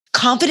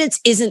confidence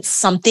isn't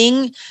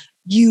something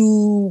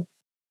you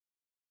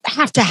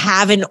have to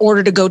have in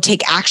order to go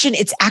take action.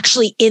 It's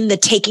actually in the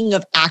taking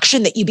of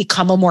action that you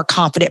become a more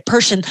confident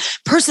person.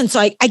 So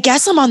I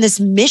guess I'm on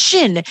this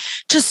mission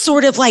to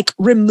sort of like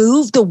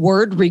remove the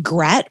word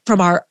regret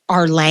from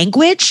our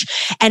language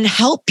and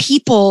help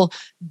people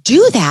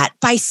do that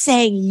by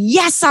saying,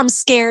 yes, I'm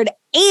scared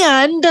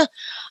and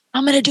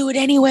I'm going to do it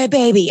anyway,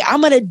 baby.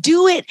 I'm going to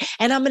do it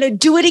and I'm going to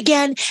do it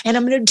again and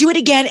I'm going to do it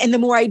again. And the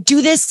more I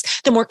do this,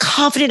 the more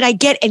confident I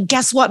get. And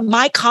guess what?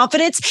 My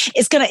confidence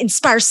is going to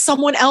inspire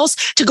someone else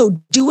to go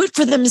do it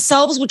for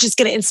themselves, which is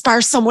going to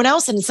inspire someone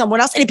else and someone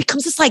else. And it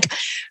becomes this like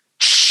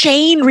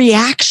chain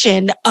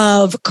reaction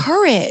of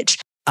courage.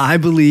 I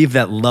believe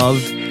that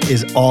love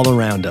is all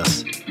around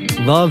us.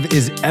 Love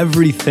is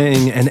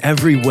everything and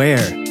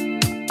everywhere.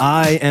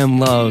 I am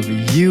love.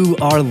 You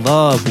are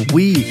love.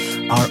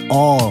 We are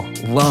all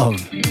love.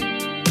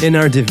 In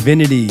our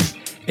divinity,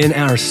 in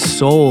our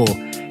soul,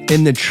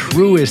 in the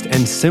truest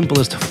and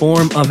simplest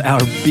form of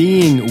our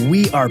being,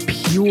 we are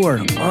pure,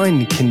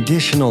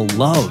 unconditional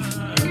love.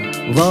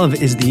 Love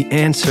is the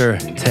answer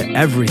to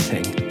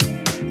everything.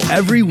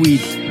 Every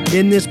week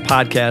in this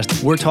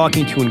podcast, we're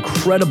talking to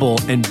incredible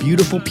and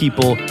beautiful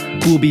people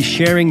who will be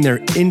sharing their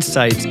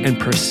insights and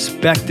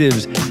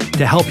perspectives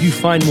to help you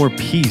find more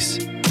peace,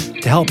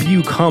 to help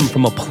you come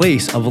from a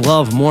place of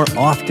love more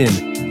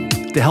often,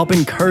 to help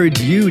encourage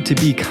you to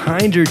be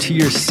kinder to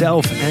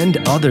yourself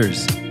and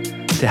others,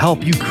 to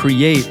help you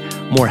create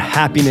more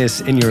happiness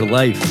in your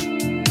life,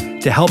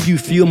 to help you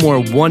feel more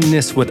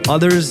oneness with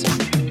others,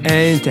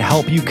 and to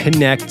help you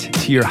connect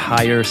to your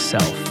higher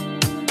self.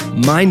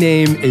 My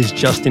name is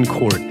Justin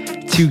Court.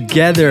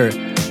 Together,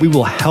 we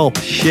will help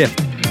shift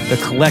the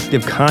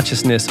collective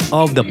consciousness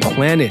of the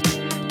planet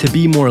to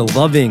be more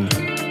loving,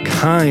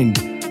 kind,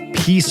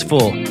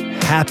 peaceful,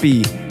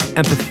 happy,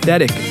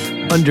 empathetic,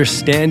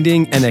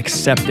 understanding, and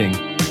accepting.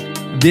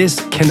 This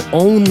can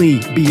only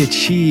be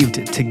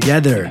achieved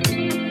together.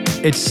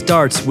 It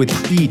starts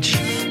with each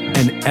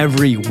and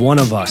every one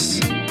of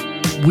us.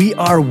 We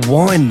are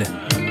one,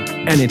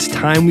 and it's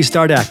time we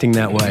start acting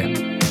that way.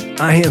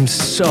 I am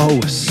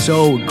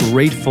so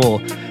grateful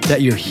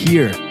that you're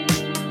here.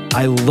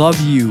 I love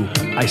you,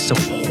 I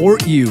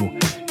support you,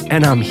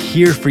 and I'm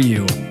here for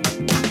you.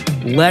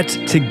 Let's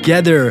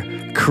together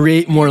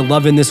create more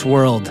love in this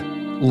world.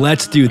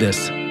 Let's do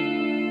this.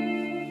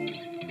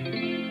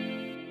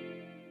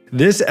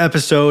 This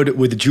episode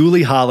with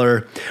Julie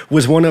Holler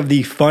was one of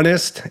the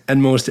funnest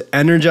and most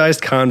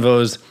energized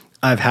convos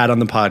I've had on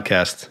the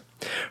podcast.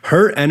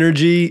 Her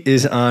energy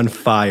is on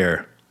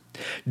fire.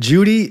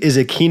 Judi is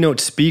a keynote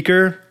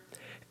speaker,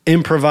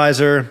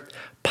 improviser,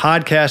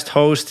 podcast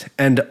host,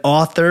 and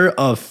author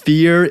of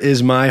Fear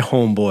is My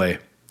Homeboy.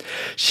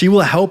 She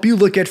will help you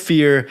look at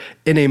fear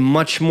in a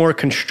much more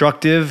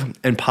constructive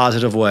and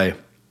positive way.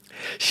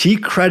 She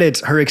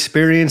credits her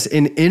experience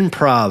in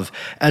improv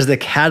as the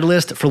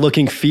catalyst for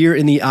looking fear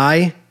in the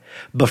eye,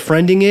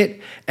 befriending it,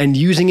 and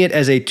using it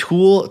as a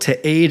tool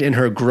to aid in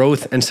her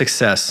growth and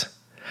success.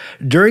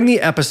 During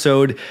the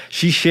episode,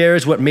 she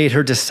shares what made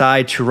her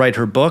decide to write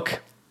her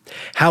book,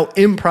 how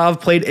improv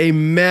played a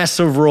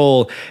massive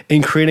role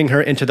in creating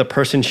her into the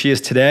person she is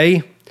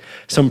today,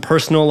 some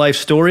personal life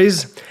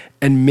stories,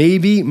 and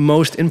maybe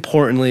most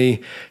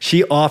importantly,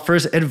 she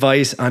offers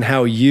advice on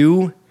how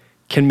you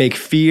can make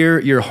fear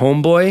your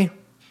homeboy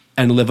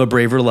and live a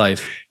braver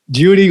life.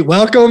 Judi,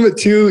 welcome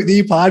to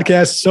the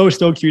podcast. So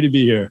stoked for you to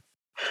be here.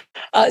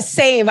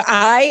 Same.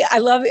 I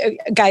love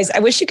guys. I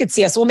wish you could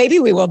see us. Well, maybe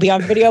we will be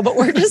on video, but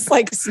we're just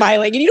like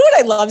smiling. And you know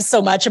what I love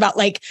so much about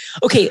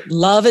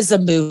love is a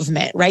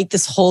movement, right?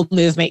 This whole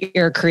movement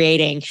you're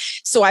creating.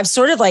 So I've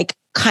sort of like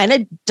kind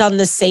of done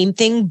the same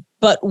thing,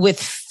 but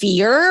with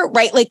fear,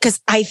 right? Like,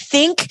 cause I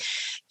think,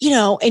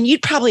 and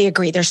you'd probably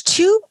agree,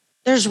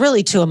 there's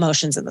really two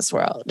emotions in this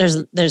world.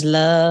 There's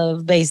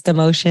love-based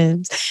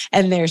emotions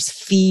and there's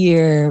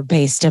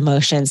fear-based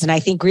emotions. And I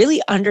think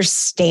really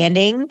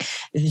understanding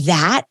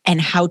that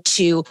and how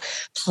to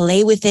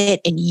play with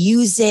it and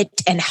use it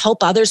and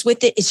help others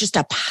with it is just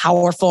a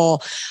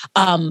powerful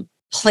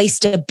place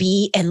to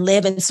be and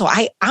live. And so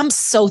I'm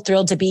so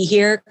thrilled to be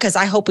here because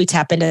I hope we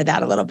tap into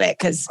that a little bit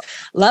because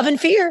love and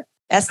fear,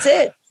 that's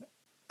it.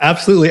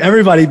 Absolutely.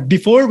 Everybody,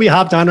 before we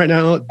hopped on right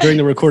now during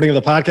the recording of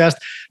the podcast,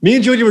 me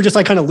and Judi were just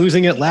like kind of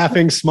losing it,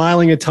 laughing,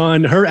 smiling a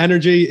ton. Her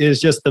energy is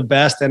just the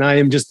best. And I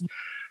am just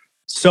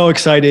so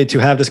excited to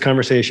have this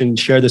conversation,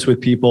 share this with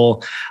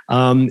people.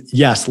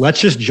 Yes, let's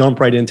just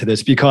jump right into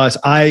this because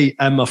I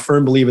am a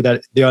firm believer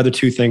that there are the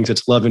two things,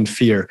 it's love and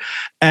fear.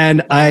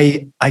 And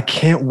I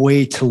can't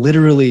wait to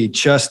literally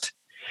just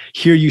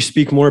hear you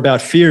speak more about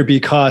fear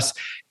because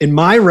in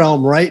my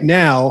realm right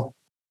now,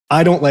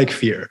 I don't like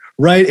fear,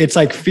 right? It's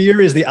like fear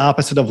is the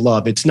opposite of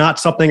love. It's not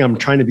something I'm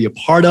trying to be a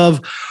part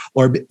of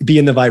or be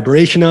in the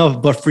vibration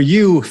of, but for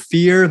you,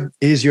 fear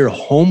is your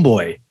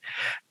homeboy.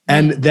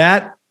 And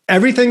that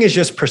everything is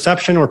just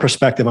perception or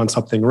perspective on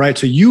something, right?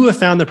 So you have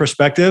found the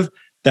perspective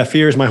that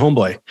fear is my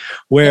homeboy,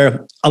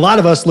 where a lot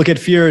of us look at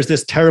fear as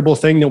this terrible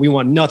thing that we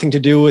want nothing to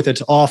do with.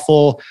 It's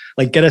awful,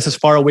 like get us as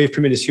far away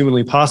from it as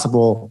humanly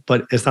possible,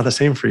 but it's not the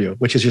same for you,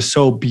 which is just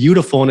so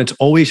beautiful. And it's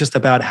always just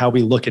about how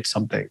we look at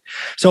something.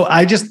 So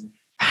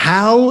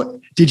how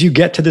did you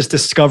get to this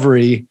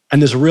discovery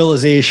and this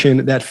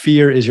realization that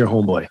fear is your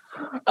homeboy?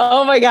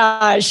 Oh my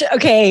gosh.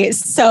 Okay.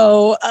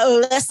 So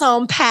let's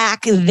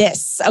unpack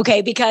this.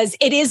 Okay. Because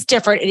it is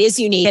different. It is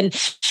unique.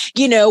 And,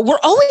 we're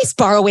always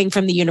borrowing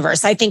from the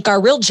universe. I think our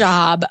real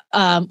job,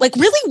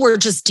 really we're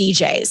just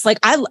DJs. Like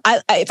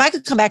if I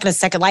could come back in a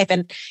second life,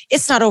 and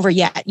it's not over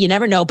yet, you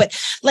never know. But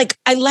like,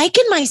 I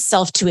liken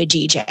myself to a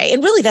DJ,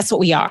 and really that's what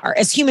we are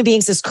as human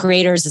beings, as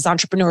creators, as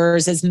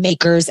entrepreneurs, as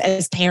makers,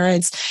 as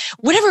parents,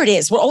 whatever it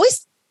is. We're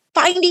always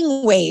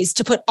finding ways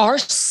to put our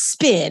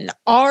spin,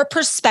 our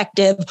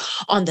perspective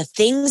on the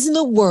things in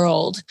the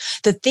world,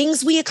 the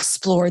things we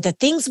explore, the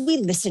things we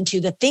listen to,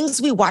 the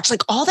things we watch,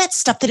 like all that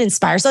stuff that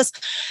inspires us.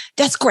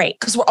 That's great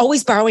because we're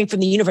always borrowing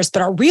from the universe,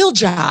 but our real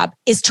job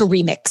is to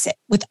remix it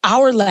with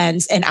our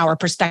lens and our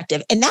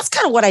perspective. And that's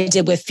kind of what I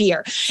did with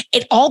fear.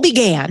 It all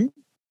began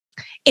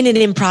in an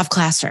improv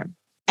classroom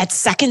at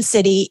Second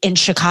City in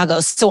Chicago.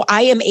 So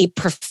I am a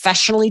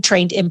professionally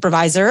trained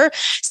improviser.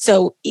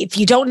 So if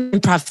you don't know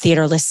improv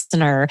theater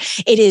listener,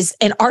 it is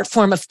an art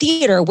form of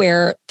theater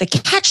where the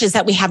catch is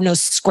that we have no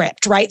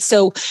script, right?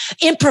 So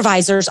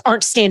improvisers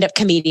aren't stand-up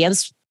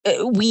comedians.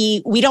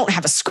 We don't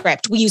have a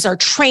script. We use our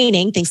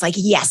training, things like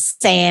yes,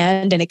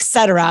 and et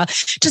cetera,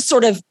 to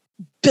sort of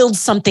build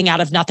something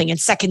out of nothing. In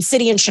Second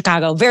City in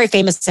Chicago, very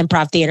famous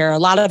improv theater. A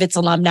lot of its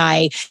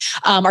alumni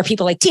are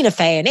people like Tina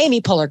Fey and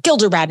Amy Poehler,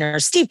 Gilda Radner,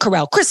 Steve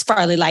Carell, Chris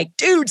Farley. Like,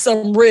 dude,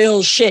 some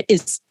real shit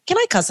is. Can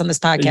I cuss on this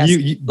podcast?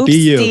 Be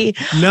you.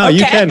 No, okay.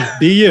 You can.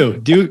 Be you.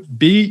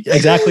 Be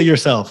exactly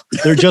yourself.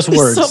 They're just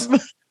words.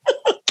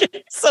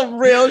 Some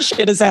real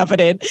shit is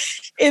happening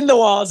in the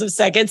walls of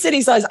Second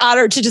City. So I was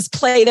honored to just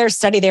play there,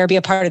 study there, be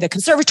a part of the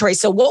conservatory.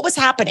 So what was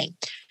happening?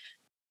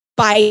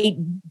 By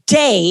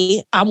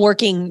day, I'm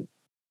working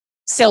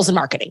sales and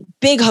marketing,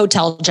 big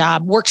hotel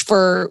job, worked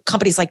for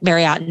companies like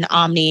Marriott and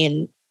Omni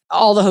and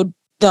all the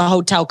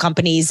hotel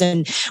companies,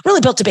 and really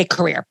built a big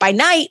career. By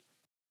night,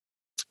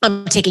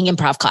 I'm taking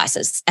improv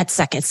classes at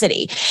Second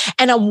City,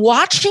 and I'm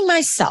watching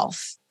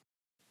myself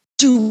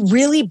do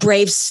really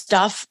brave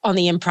stuff on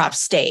the improv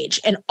stage.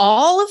 And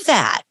all of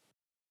that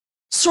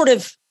sort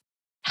of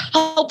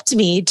helped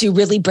me do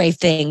really brave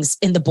things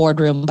in the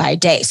boardroom by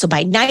day. So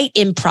by night,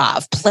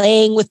 improv,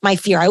 playing with my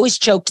fear. I always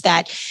joked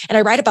that, and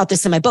I write about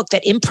this in my book,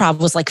 that improv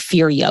was like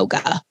fear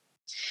yoga.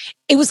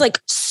 It was like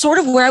sort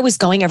of where I was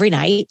going every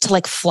night to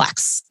like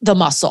flex the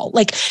muscle,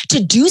 like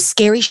to do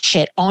scary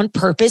shit on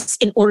purpose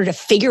in order to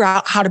figure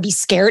out how to be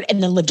scared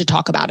and then live to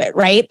talk about it,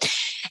 right?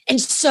 And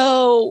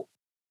so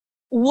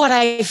what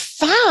I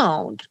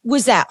found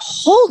was that,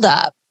 hold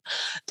up,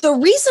 the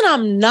reason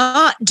I'm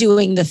not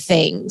doing the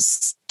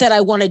things that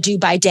I want to do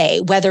by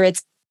day, whether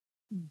it's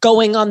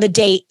going on the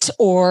date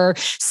or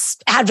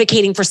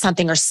advocating for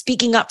something or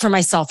speaking up for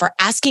myself or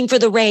asking for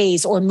the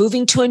raise or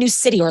moving to a new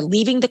city or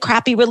leaving the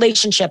crappy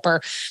relationship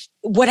or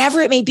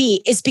whatever it may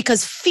be, is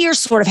because fear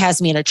sort of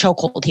has me in a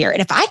chokehold here.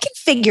 And if I can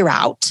figure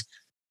out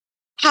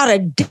how to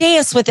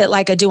dance with it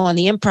like I do on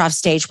the improv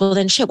stage, well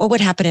then shit, what would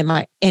happen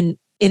in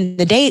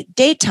the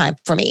daytime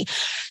for me?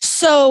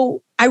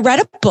 So I read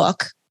a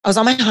book. I was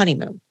on my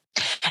honeymoon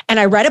and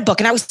I read a book,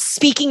 and I was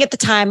speaking at the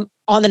time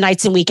on the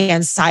nights and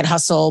weekends, side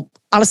hustle.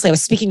 Honestly, I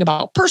was speaking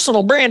about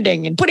personal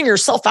branding and putting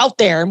yourself out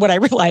there. And what I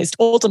realized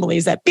ultimately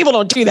is that people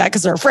don't do that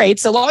because they're afraid.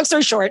 So long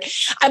story short,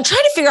 I'm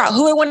trying to figure out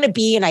who I want to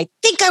be. And I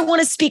think I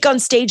want to speak on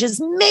stages,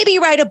 maybe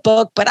write a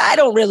book, but I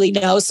don't really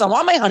know. So I'm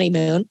on my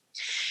honeymoon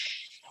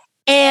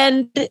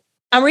and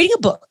I'm reading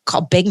a book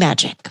called Big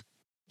Magic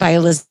by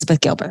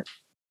Elizabeth Gilbert.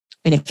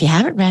 And if you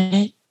haven't read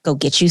it, go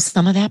get you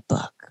some of that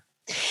book.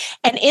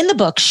 And in the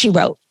book, she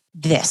wrote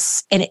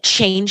this, and it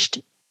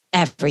changed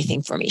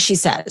everything for me. She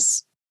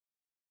says,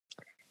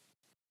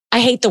 I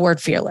hate the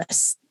word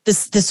fearless.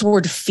 This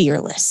word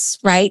fearless,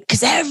 right?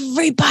 Because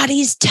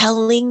everybody's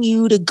telling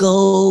you to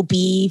go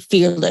be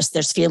fearless.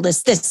 There's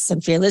fearless this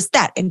and fearless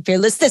that and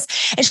fearless this.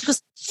 And she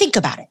goes, think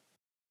about it.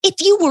 If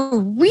you were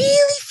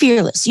really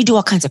fearless, you do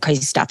all kinds of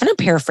crazy stuff. And I'm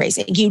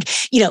paraphrasing. You'd,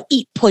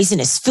 eat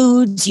poisonous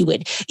foods. You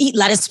would eat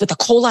lettuce with a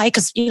coli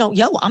because,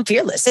 I'm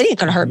fearless. It ain't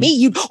going to hurt me.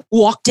 You'd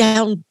walk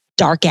down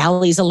dark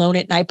alleys alone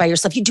at night by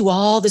yourself. You do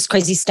all this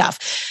crazy stuff.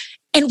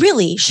 And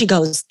really, she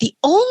goes, the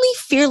only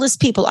fearless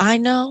people I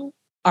know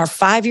are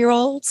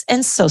 5-year-olds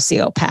and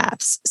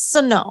sociopaths.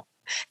 So no,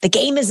 the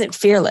game isn't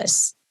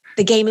fearless.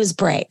 The game is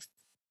brave.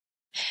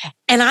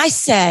 And I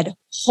said,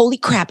 holy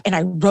crap. And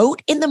I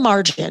wrote in the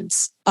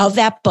margins of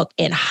that book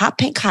in hot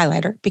pink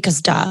highlighter,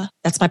 because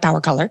that's my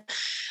power color.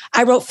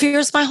 I wrote, fear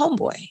is my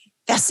homeboy.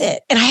 That's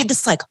it. And I had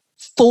this like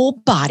full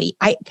body.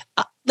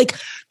 like,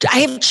 I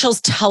have chills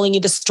telling you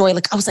the story.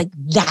 Like, I was like,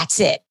 that's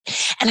it.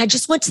 And I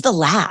just went to the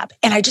lab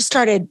and I just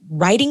started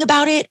writing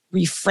about it,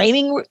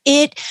 reframing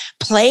it,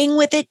 playing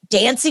with it,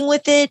 dancing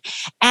with it,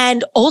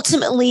 and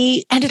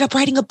ultimately ended up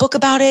writing a book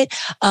about it,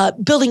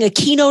 building a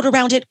keynote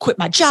around it, quit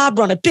my job,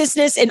 run a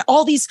business, and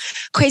all these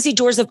crazy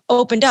doors have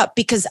opened up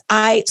because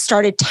I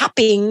started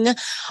tapping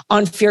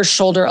on fear's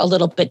shoulder a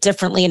little bit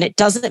differently. And it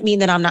doesn't mean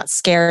that I'm not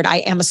scared. I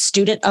am a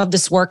student of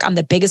this work. I'm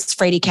the biggest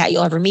fraidy cat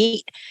you'll ever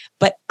meet,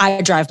 but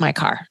I drive my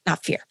car,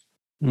 not fear.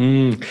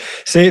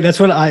 See, that's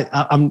what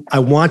I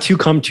want to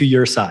come to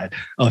your side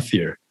of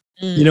fear.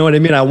 You know what I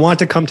mean? I want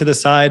to come to the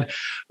side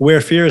where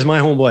fear is my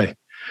homeboy,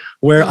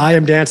 where I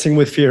am dancing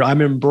with fear.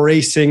 I'm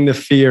embracing the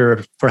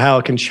fear for how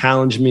it can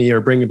challenge me or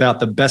bring about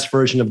the best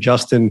version of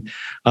Justin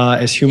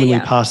as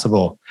humanly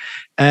possible.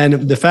 And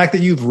the fact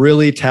that you've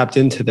really tapped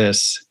into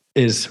this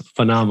is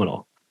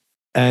phenomenal.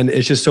 And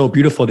it's just so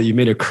beautiful that you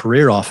made a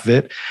career off of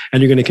it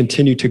and you're going to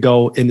continue to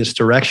go in this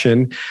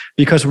direction,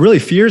 because really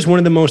fear is one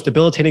of the most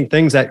debilitating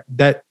things that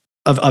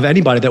of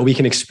anybody that we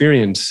can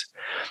experience.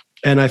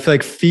 And I feel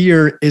like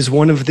fear is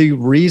one of the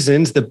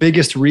reasons, the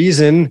biggest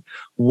reason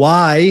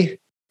why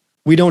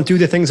we don't do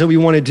the things that we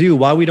want to do,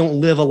 why we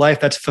don't live a life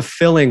that's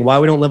fulfilling, why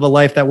we don't live a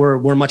life that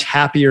we're much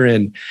happier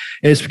in.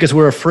 And it's because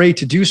we're afraid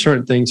to do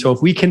certain things. So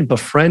if we can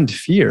befriend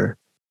fear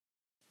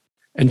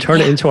and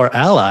turn it into our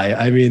ally,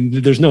 I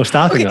mean, there's no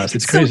stopping us.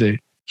 It's crazy.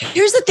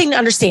 Here's the thing to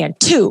understand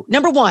too.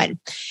 Number one,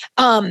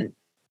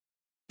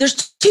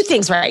 there's two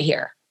things right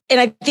here, and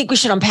I think we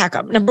should unpack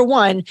them. Number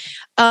one,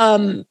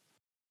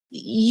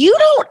 you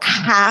don't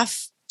have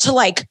to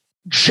like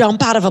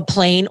jump out of a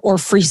plane or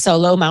free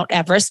solo Mount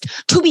Everest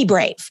to be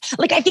brave.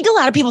 Like, I think a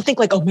lot of people think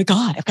like, oh my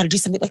God, I've got to do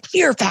something like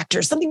fear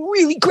factor, something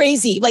really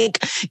crazy.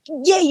 Like,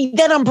 yay,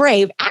 then I'm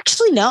brave.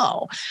 Actually,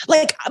 no.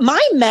 Like,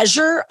 my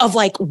measure of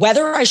like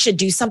whether I should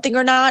do something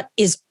or not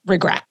is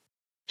regret.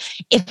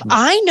 If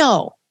I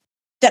know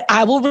that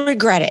I will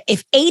regret it,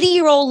 if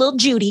 80-year-old little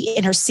Judi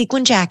in her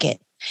sequin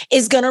jacket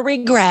is going to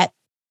regret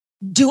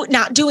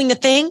not doing the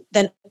thing,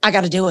 then I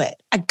got to do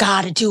it. I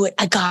got to do it.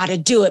 I got to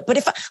do it. But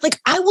if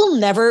I will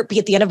never be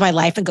at the end of my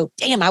life and go,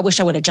 damn, I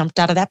wish I would have jumped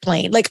out of that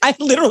plane. Like, I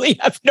literally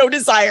have no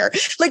desire.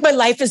 Like, my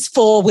life is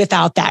full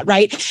without that.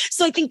 Right.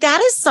 So I think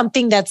that is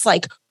something that's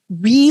like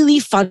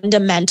really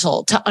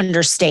fundamental to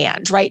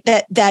understand, right?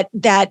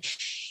 That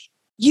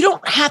you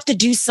don't have to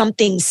do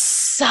something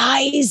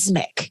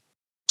seismic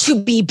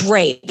to be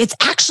brave. It's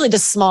actually the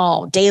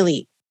small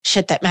daily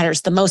shit that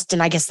matters the most.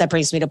 And I guess that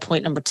brings me to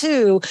point number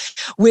 2,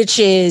 which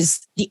is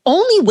the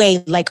only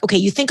way, like, okay,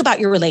 you think about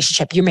your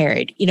relationship, you're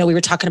married. You know, we were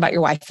talking about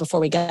your wife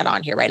before we got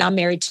on here, right? I'm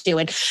married too.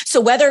 And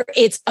so whether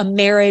it's a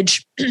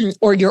marriage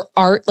or your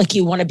art, like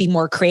you want to be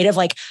more creative,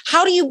 like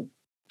how do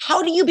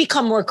you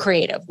become more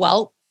creative?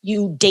 Well,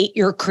 you date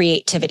your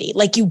creativity.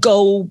 Like, you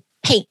go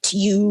paint,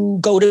 you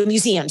go to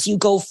museums, you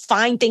go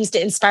find things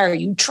to inspire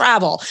you,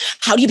 travel.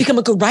 How do you become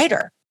a good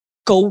writer?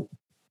 Go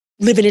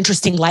live an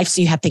interesting life so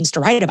you have things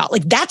to write about.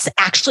 Like, that's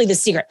actually the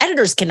secret.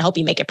 Editors can help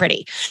you make it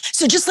pretty.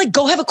 So just like,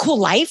 go have a cool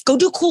life, go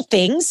do cool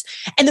things,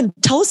 and then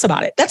tell us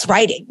about it. That's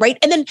writing, right?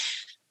 And then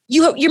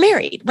you're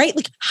married, right?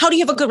 Like, how do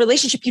you have a good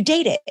relationship? You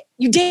date it.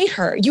 You date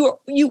her.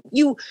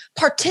 You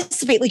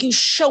participate, like you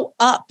show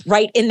up,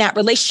 right, in that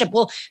relationship.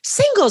 Well,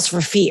 same goes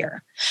for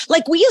fear.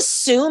 Like, we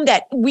assume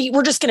that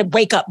we're just going to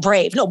wake up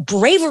brave. No,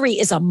 bravery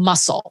is a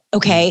muscle,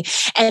 okay?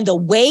 And the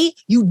way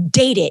you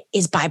date it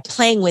is by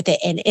playing with it.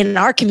 And in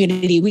our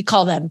community, we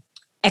call them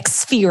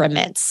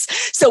experiments.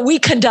 So we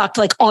conduct,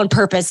 like, on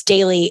purpose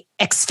daily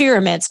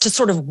experiments to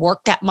sort of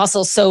work that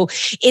muscle. So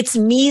it's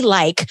me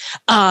like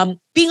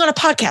being on a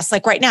podcast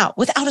like right now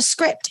without a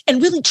script,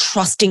 and really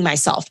trusting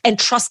myself and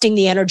trusting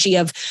the energy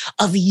of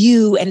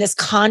you and this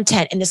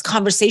content and this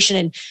conversation,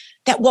 and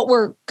that what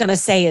we're going to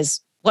say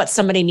is what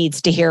somebody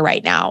needs to hear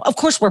right now. Of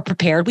course, we're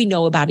prepared. We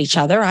know about each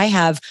other. I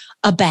have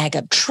a bag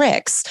of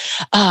tricks.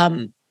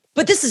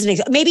 But this is an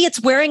example. Maybe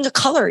it's wearing a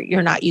color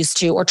you're not used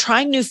to, or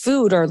trying new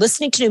food, or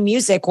listening to new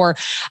music, or,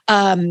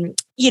 picking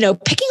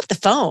up the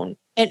phone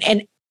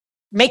and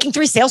making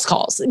 3 sales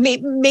calls.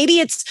 Maybe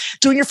it's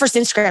doing your first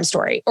Instagram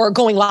story, or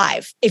going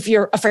live if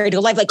you're afraid to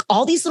go live. Like,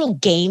 all these little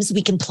games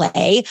we can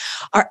play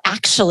are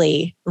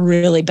actually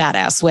really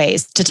badass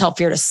ways to tell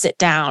fear to sit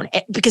down,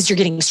 because you're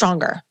getting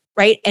stronger,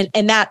 right?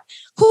 And that,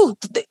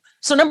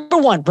 so number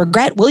 1,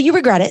 regret. Will you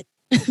regret it?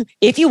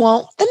 If you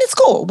won't, then it's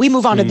cool. We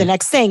move on to the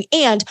next thing.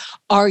 And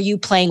are you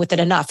playing with it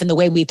enough? And the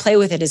way we play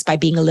with it is by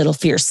being a little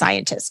fear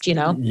scientist, you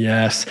know?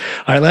 Yes.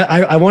 All right.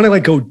 I want to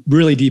go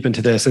really deep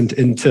into this and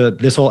into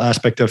this whole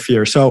aspect of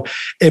fear. So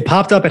it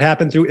popped up, it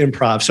happened through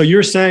improv. So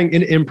you're saying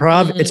in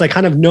improv, it's like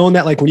kind of known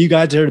that, like, when you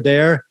guys are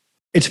there,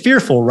 it's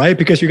fearful, right?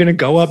 Because you're going to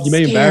go up, you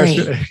may embarrass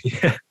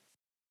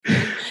you.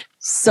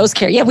 So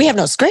scary. Yeah. We have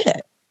no script.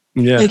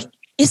 Yeah. Like,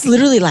 it's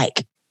literally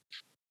like,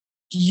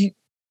 you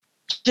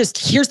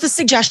just, here's the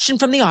suggestion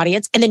from the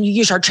audience, and then you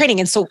use our training.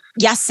 And so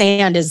Yes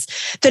And is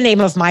the name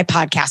of my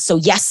podcast. So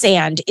Yes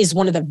And is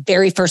one of the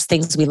very first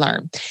things we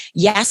learn.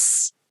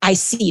 Yes I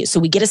see you. So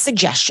we get a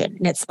suggestion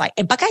and it's like,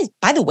 but guys,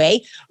 by the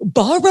way,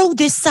 borrow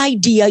this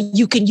idea.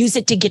 You can use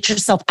it to get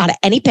yourself out of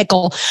any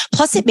pickle.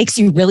 Plus it makes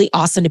you really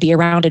awesome to be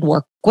around and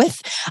work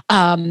with.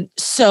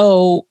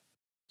 So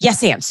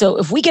yes, and so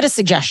if we get a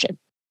suggestion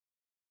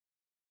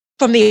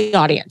from the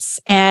audience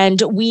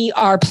and we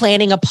are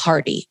planning a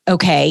party,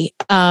 okay?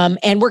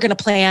 And we're going to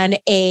plan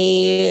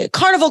a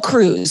carnival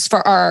cruise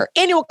for our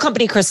annual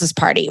company Christmas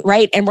party,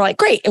 right? And we're like,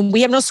 great. And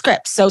we have no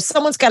script. So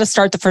someone's got to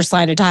start the first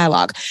line of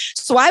dialogue.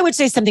 So I would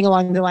say something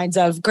along the lines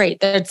of,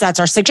 great, that's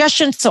our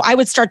suggestion. So I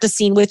would start the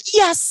scene with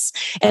yes.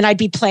 And I'd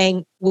be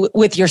playing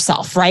with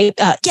yourself, right?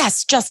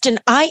 Yes, Justin,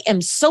 I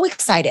am so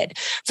excited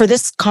for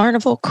this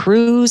carnival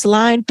cruise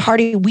line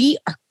party. We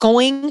are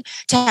going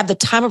to have the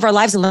time of our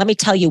lives. And let me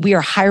tell you, we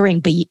are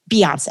hiring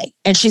Beyonce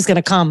and she's going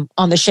to come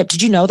on the ship.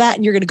 Did you know that?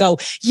 And you're going to go,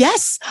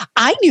 yes,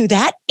 I knew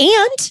that.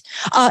 And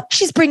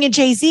she's bringing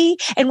Jay-Z.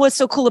 And what's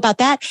so cool about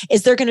that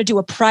is they're going to do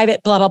a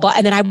private blah, blah, blah.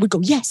 And then I would go,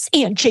 yes,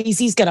 and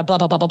Jay-Z's going to blah,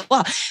 blah, blah, blah,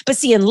 blah. But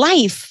see, in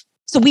life,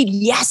 so we'd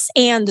yes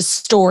and the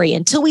story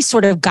until we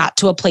sort of got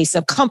to a place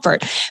of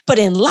comfort. But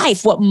in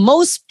life, what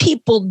most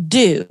people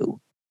do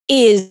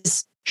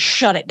is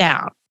shut it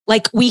down.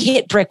 Like we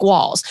hit brick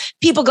walls.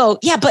 People go,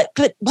 yeah, but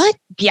what?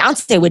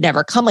 Beyonce would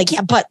never come. Like,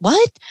 yeah, but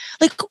what?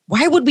 Like,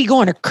 why would we go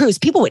on a cruise?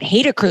 People would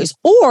hate a cruise.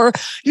 Or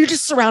you're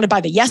just surrounded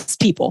by the yes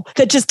people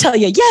that just tell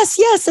you, yes,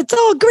 it's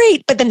all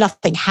great, but then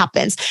nothing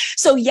happens.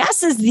 So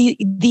yes is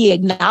the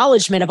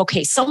acknowledgement of,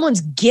 okay,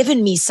 someone's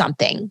given me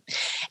something.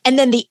 And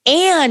then the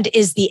and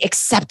is the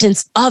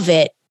acceptance of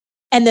it.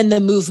 And then the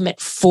movement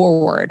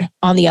forward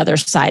on the other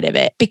side of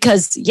it.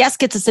 Because yes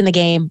gets us in the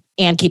game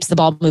and keeps the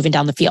ball moving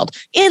down the field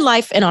in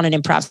life and on an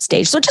improv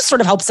stage. So it just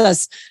sort of helps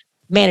us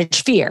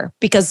manage fear.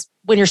 Because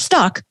when you're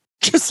stuck,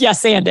 just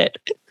yes and it.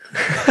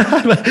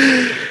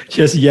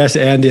 Just yes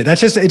and it.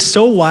 That's just, it's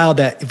so wild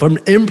that from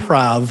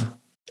improv,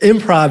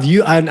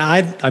 you and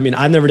I mean,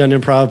 I've never done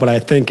improv, but I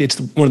think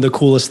it's one of the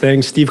coolest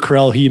things. Steve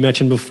Carell, who you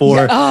mentioned before.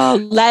 Yeah, oh,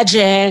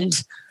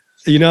 legend.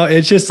 You know,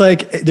 it's just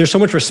like, there's so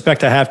much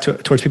respect I have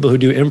towards people who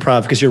do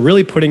improv because you're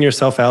really putting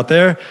yourself out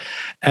there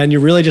and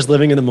you're really just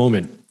living in the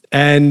moment.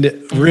 And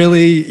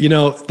really, you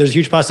know, there's a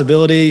huge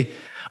possibility.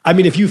 I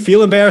mean, if you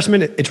feel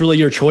embarrassment, it's really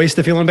your choice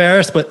to feel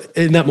embarrassed. But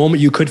in that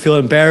moment, you could feel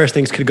embarrassed.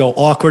 Things could go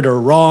awkward or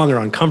wrong or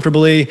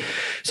uncomfortably.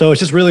 So it's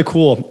just really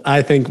cool,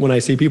 I think, when I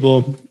see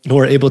people who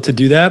are able to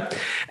do that.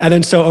 And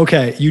then so,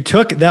 okay, you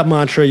took that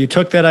mantra, you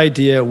took that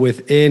idea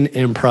within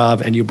improv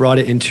and you brought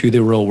it into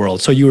the real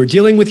world. So you were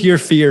dealing with your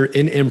fear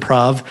in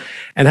improv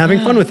and having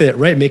fun with it,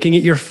 right? Making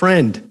it your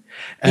friend.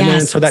 And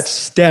then so that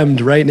stemmed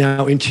right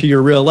now into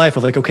your real life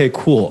of like, okay,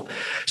 cool.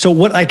 So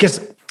what, I guess,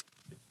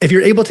 if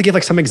you're able to give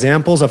like some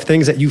examples of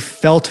things that you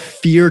felt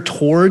fear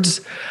towards,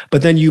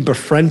 but then you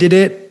befriended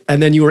it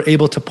and then you were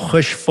able to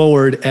push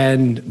forward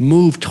and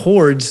move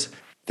towards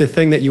the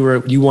thing that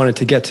you wanted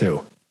to get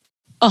to.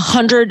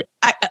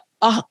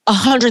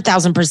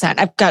 100,000%.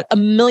 I've got a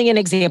million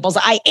examples.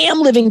 I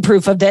am living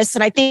proof of this.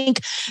 And I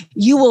think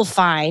you will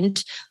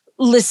find,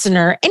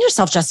 listener and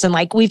yourself, Justin,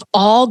 like we've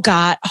all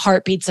got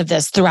heartbeats of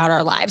this throughout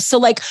our lives. So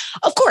like,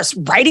 of course,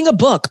 writing a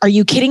book. Are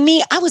you kidding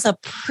me? I was a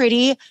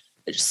pretty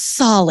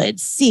solid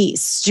C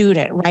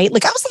student, right?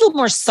 Like I was a little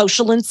more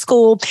social in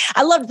school.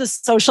 I loved the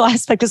social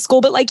aspect of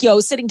school, but like,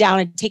 sitting down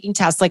and taking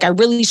tests, like I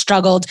really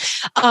struggled.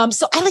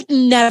 So I like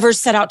never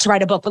set out to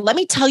write a book, but let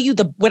me tell you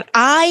when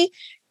I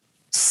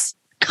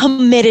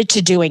committed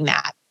to doing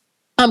that,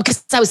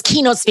 because I was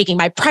keynote speaking,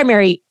 my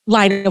primary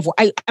line of work,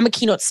 I'm a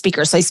keynote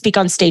speaker. So I speak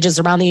on stages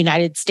around the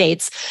United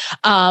States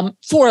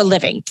for a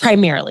living,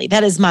 primarily.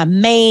 That is my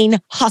main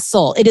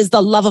hustle. It is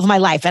the love of my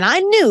life. And I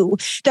knew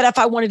that if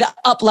I wanted to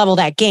up-level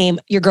that game,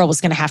 your girl was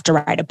going to have to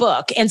write a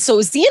book. And so it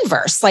was the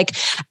inverse. Like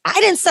I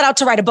didn't set out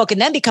to write a book and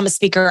then become a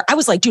speaker. I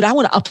was like, dude, I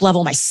want to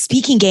up-level my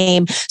speaking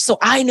game. So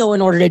I know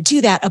in order to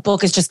do that, a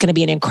book is just going to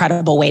be an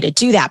incredible way to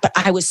do that. But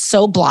I was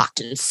so blocked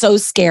and so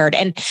scared.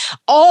 And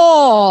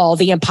all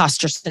the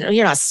imposters,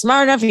 you're not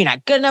smart enough, you're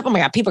not good enough. Oh my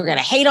God, people are going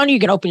to hate on you. You're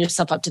going to open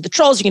yourself up to the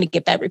trolls. You're going to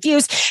get bad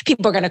reviews.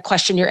 People are going to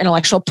question your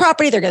intellectual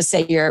property. They're going to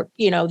say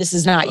this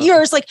is not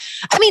yours. Like,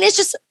 I mean, it's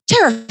just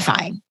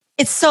terrifying.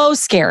 It's so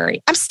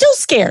scary. I'm still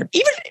scared.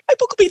 Even my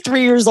book will be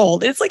 3 years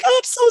old. It's like, oh,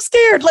 I'm so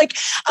scared. Like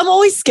I'm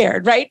always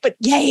scared, right? But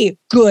yay,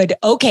 good.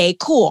 Okay,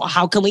 cool.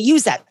 How can we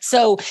use that?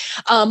 So,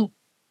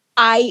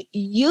 I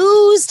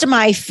used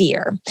my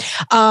fear,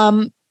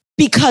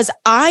 because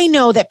I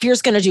know that fear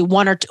is going to do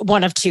one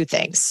of two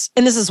things.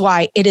 And this is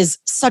why it is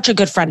such a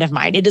good friend of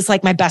mine. It is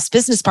like my best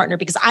business partner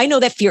because I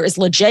know that fear is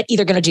legit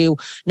either going to do,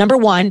 number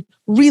one,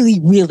 really,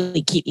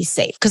 really keep me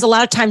safe. Because a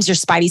lot of times your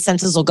spidey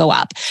senses will go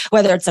up,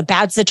 whether it's a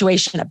bad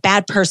situation, a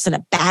bad person,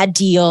 a bad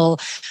deal,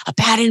 a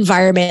bad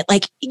environment.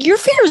 Like your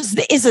fear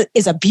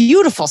is a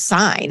beautiful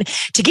sign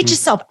to get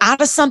yourself out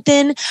of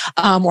something,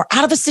 or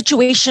out of a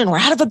situation or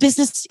out of a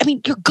business. I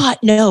mean, your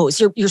gut knows,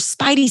 your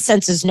spidey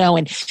senses know.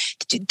 And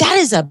that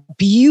is a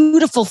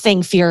beautiful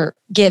thing fear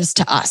gives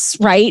to us,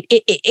 right?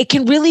 It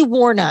can really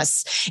warn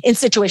us in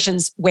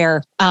situations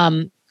where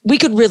we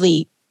could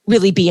really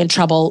be in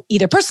trouble,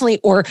 either personally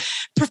or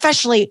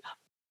professionally.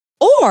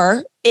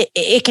 Or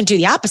it can do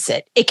the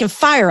opposite. It can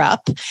fire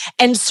up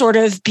and sort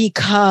of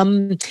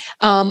become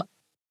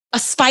a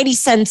spidey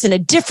sense in a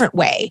different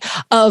way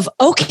of,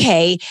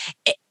 okay,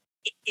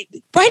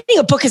 writing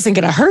a book isn't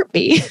going to hurt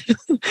me.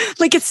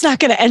 Like, it's not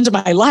going to end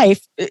my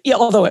life,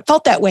 although it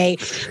felt that way,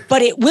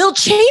 but it will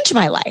change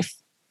my life.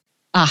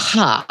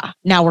 Aha.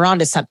 Now we're on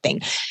to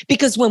something.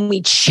 Because when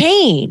we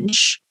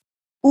change,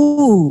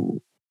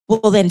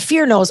 well, then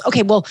fear knows,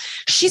 okay, well,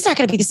 she's not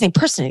going to be the same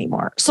person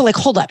anymore. So like,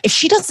 hold up. If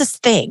she does this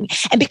thing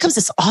and becomes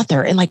this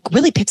author and like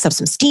really picks up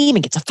some steam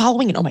and gets a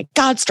following and, oh my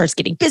God, starts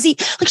getting busy,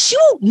 like she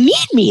won't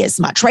need me as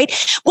much, right?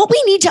 What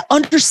we need to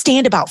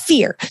understand about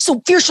fear.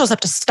 So fear shows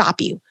up to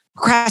stop you.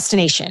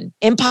 Procrastination,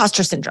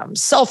 imposter syndrome,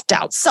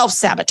 self-doubt,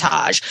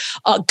 self-sabotage,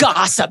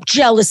 gossip,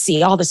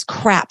 jealousy, all this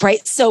crap,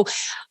 right? So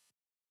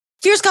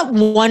fear's got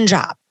one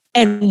job.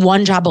 And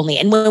one job only.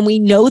 And when we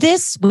know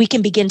this, we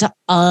can begin to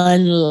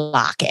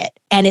unlock it.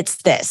 And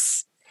it's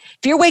this.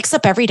 Fear wakes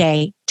up every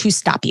day to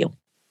stop you.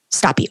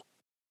 Stop you.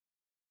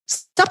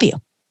 Stop you.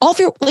 All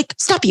fear, like,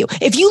 stop you.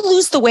 If you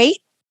lose the weight,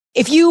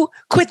 if you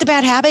quit the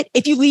bad habit,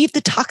 if you leave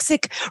the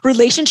toxic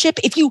relationship,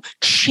 if you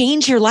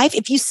change your life,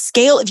 if you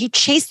scale, if you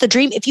chase the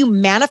dream, if you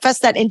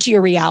manifest that into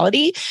your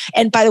reality.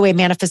 And by the way,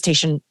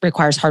 manifestation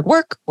requires hard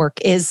work. Work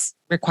is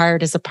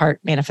required as a part.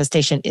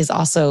 Manifestation is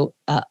also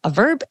a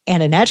verb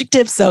and an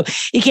adjective. So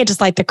you can't just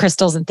light the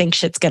crystals and think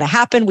shit's going to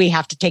happen. We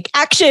have to take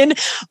action.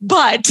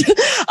 But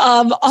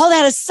all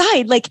that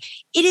aside, like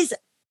it is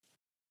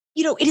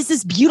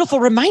this beautiful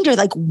reminder,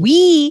 like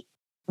we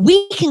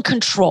can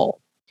control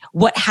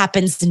what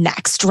happens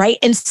next, right?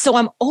 And so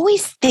I'm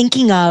always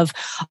thinking of,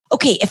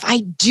 okay, if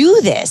I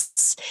do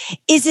this,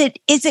 is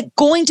it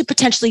going to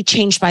potentially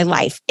change my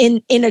life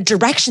in a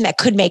direction that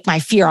could make my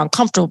fear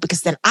uncomfortable?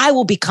 Because then I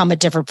will become a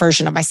different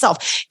version of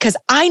myself. Because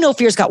I know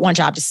fear's got one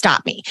job to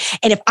stop me.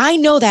 And if I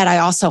know that, I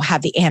also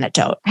have the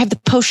antidote. I have the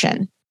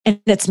potion, and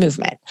it's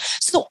movement.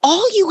 So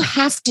all you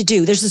have to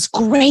do, there's this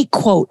great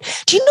quote.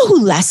 Do you know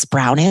who Les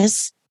Brown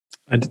is?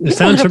 It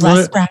sounds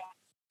familiar.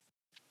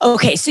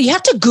 Okay, so you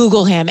have to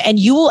Google him and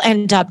you will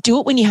end up, do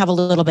it when you have a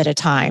little bit of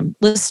time,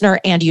 listener,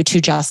 and you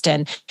too,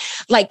 Justin,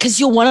 like,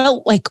 because you'll want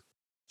to like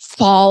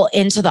fall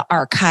into the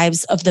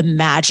archives of the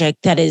magic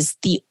that is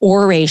the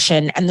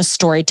oration and the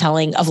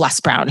storytelling of Les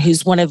Brown,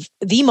 who's one of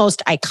the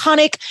most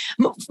iconic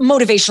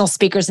motivational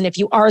speakers. And if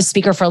you are a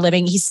speaker for a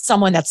living, he's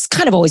someone that's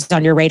kind of always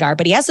on your radar,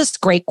 but he has this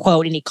great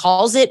quote and he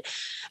calls it,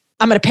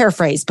 I'm going to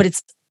paraphrase, but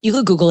you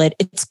could Google it.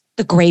 It's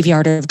the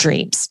graveyard of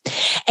dreams.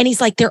 And he's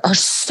like, there are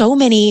so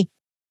many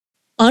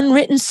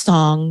unwritten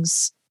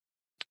songs,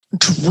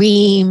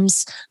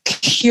 dreams,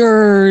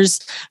 cures,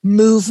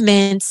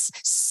 movements,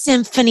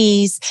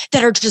 symphonies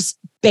that are just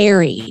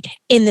buried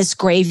in this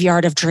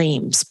graveyard of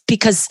dreams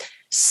because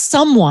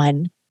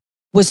someone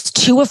was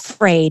too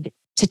afraid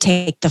to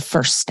take the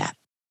first step.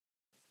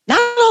 Not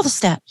all the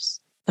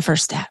steps, the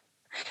first step.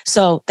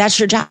 So that's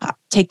your job.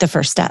 Take the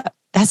first step.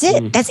 That's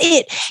it. That's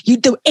it.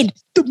 And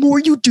the more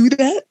you do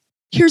that,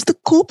 here's the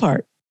cool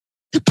part.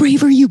 The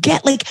braver you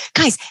get. Like,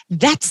 guys,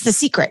 that's the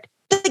secret.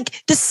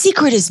 The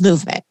secret is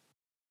movement.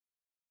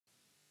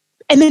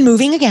 And then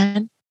moving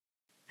again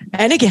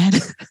and again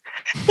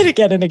and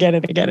again and again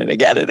and again and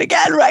again and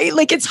again, right?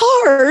 Like it's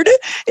hard.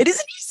 It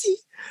isn't easy,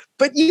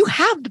 but you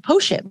have the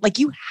potion. Like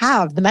you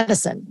have the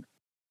medicine.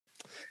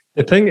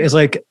 The thing is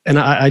like, and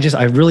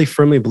I really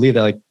firmly believe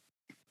that like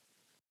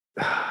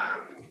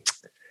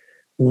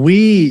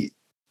we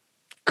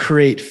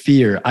create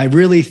fear. I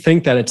really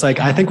think that it's like,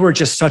 I think we're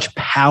just such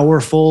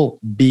powerful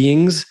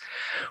beings.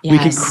 Yes. We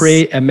can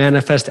create and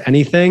manifest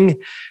anything.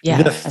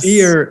 Yes. The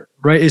fear,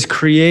 right, is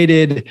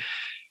created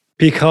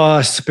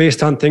because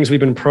based on things we've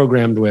been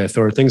programmed with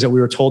or things that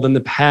we were told in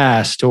the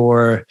past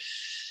or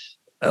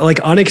like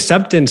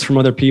unacceptance from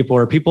other people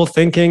or people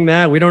thinking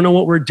that we don't know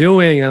what we're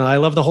doing. And I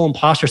love the whole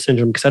imposter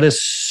syndrome because that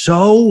is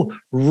so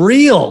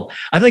real.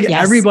 I think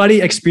everybody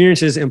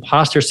experiences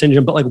imposter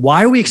syndrome, but like,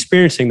 why are we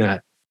experiencing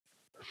that?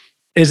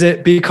 Is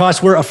it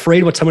because we're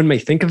afraid what someone may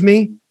think of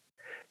me?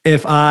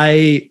 If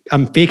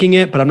I'm faking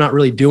it, but I'm not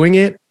really doing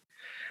it.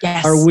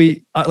 Yes. Are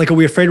we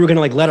afraid we're going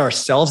to like let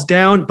ourselves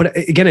down? But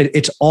again,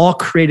 it's all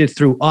created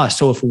through us.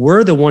 So if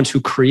we're the ones who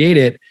create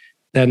it,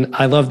 then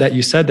I love that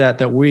you said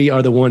that we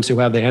are the ones who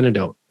have the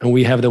antidote and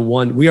we are the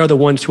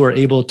ones who are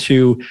able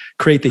to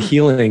create the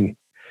healing.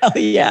 Oh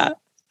yeah.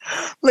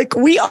 Like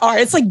we are,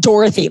 it's like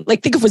Dorothy,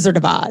 like think of Wizard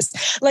of Oz.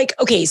 Like,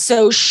 okay,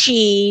 so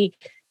she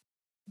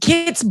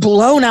gets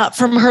blown up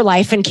from her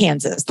life in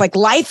Kansas. Like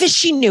life as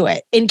she knew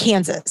it in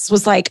Kansas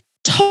was like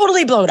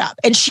totally blown up.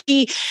 And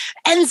she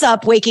ends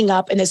up waking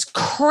up in this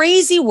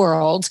crazy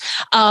world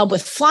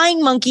with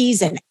flying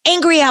monkeys and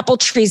angry apple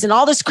trees and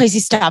all this crazy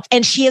stuff.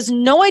 And she has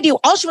no idea.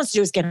 All she wants to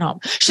do is get home.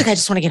 She's like, I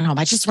just want to get home.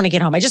 I just want to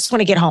get home. I just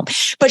want to get home.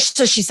 But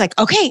so she's like,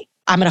 okay,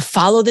 I'm going to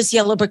follow this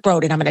yellow brick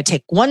road and I'm going to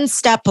take one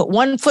step, put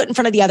one foot in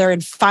front of the other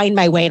and find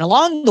my way. And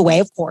along the way,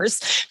 of course,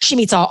 she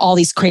meets all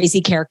these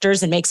crazy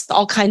characters and makes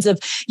all kinds of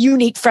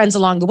unique friends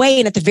along the way.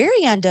 And at the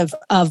very end of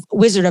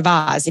Wizard of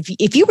Oz,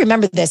 if you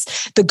remember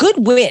this, the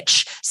good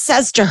witch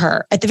says to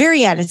her at the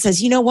very end, it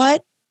says, you know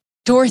what,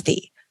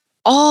 Dorothy,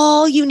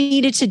 all you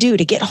needed to do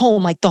to get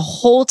home, like the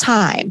whole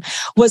time,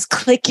 was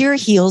click your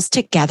heels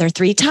together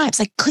 3 times.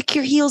 Like click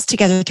your heels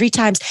together 3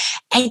 times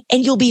and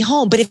you'll be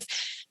home. But if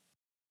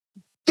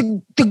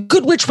the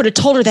good witch would have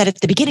told her that at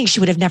the beginning, she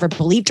would have never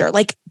believed her.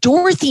 Like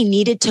Dorothy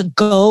needed to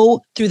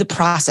go through the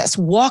process,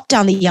 walk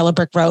down the yellow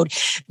brick road,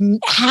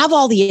 have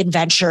all the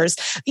adventures,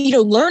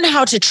 learn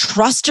how to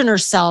trust in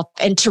herself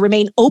and to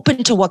remain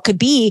open to what could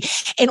be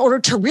in order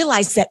to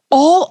realize that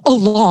all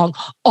along,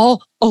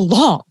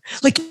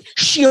 like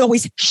she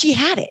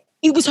had it.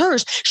 It was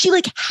hers. She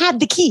like had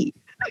the key.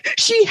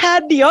 She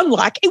had the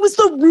unlock. It was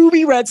the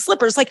ruby red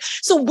slippers. Like,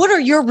 so what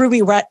are your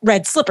ruby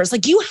red slippers?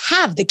 Like you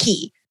have the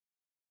key.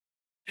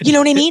 You know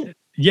what I mean?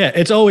 Yeah,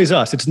 it's always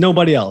us. It's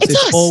nobody else. It's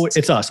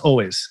us.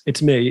 Always.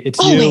 It's me. It's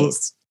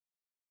always.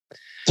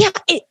 You.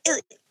 Yeah.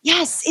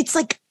 Yes. It's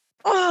like,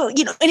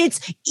 and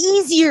it's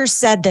easier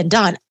said than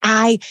done.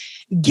 I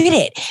get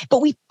it.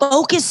 But we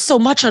focus so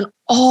much on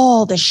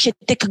all the shit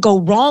that could go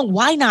wrong.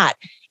 Why not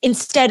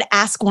instead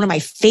ask one of my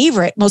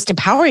favorite, most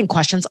empowering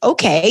questions?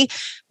 Okay,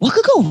 what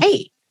could go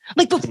right?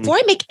 Like before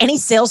I make any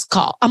sales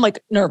call, I'm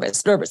like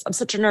nervous. I'm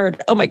such a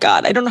nerd. Oh my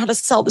God, I don't know how to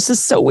sell. This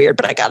is so weird,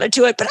 but I got to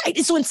do it.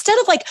 So instead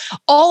of like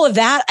all of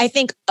that, I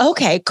think,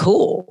 okay,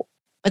 cool.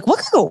 Like what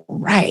could go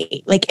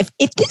right? Like if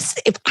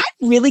I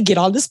really get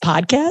on this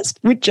podcast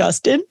with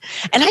Justin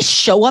and I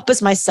show up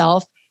as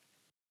myself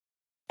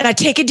and I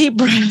take a deep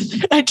breath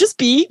and I just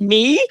be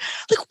me,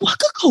 like what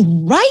could go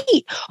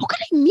right? Who could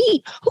I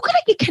meet? Who could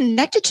I get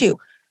connected to?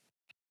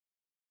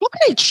 What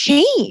could I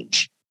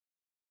change?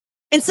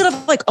 Instead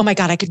of like, oh my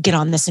God, I could get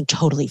on this and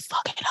totally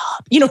fuck it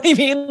up. You know what I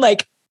mean?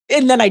 Like,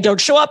 and then I don't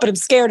show up and I'm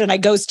scared and I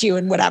ghost you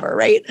and whatever,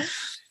 right?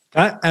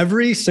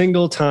 Every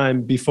single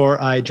time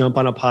before I jump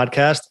on a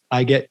podcast,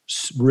 I get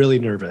really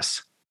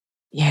nervous.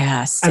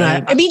 Yeah,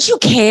 same. It means you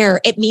care.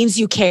 It means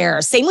you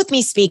care. Same with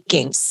me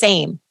speaking.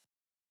 Same.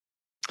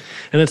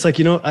 And it's like,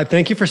 I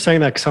thank you for saying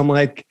that because I'm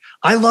like,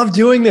 I love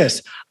doing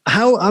this.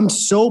 I'm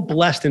so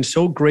blessed and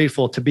so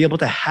grateful to be able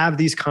to have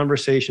these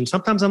conversations.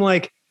 Sometimes I'm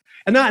like,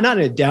 and not in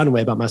a down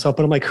way about myself,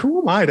 but I'm like,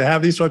 who am I to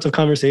have these sorts of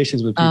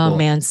conversations with people? Oh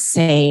man,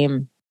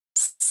 same.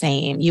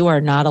 You are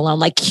not alone.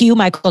 Like cue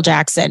Michael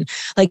Jackson.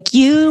 Like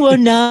you are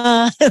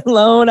not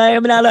alone. I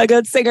am not a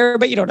good singer,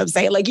 but you know what I'm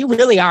saying? Like you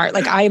really are.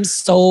 Like I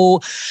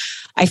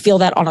feel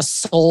that on a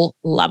soul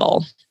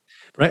level.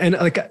 Right. And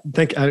like,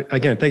 thank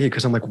you.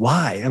 Because I'm like,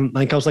 why? And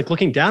like, I was like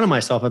looking down on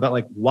myself about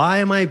like, why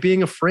am I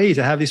being afraid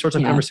to have these sorts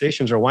of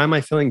conversations, or why am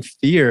I feeling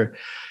fear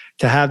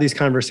to have these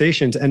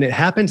conversations? And it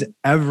happens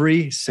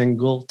every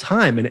single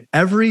time. And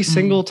every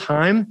single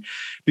time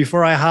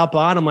before I hop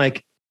on, I'm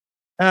like,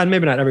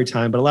 maybe not every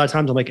time, but a lot of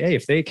times I'm like, hey,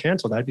 if they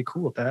cancel, that'd be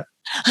cool with that.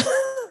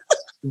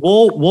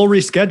 We'll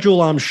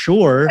reschedule, I'm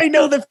sure. I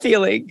know the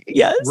feeling.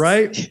 Yes.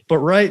 Right. But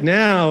right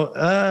now,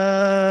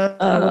 I'm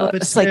a little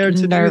bit scared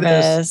to nervous. Do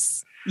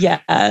this.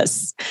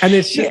 Yes. And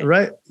it's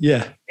right.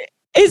 Yeah.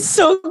 It's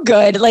so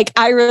good. Like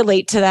I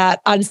relate to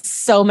that on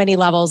so many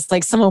levels.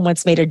 Like someone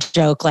once made a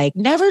joke, like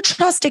never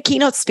trust a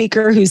keynote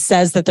speaker who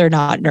says that they're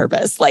not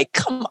nervous. Like,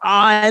 come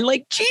on,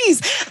 like,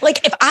 geez,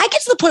 like if I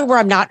get to the point where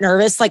I'm not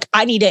nervous, like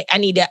I need to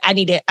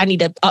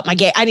up my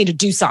game. I need to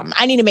do something.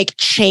 I need to make a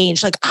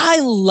change. Like I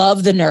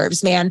love the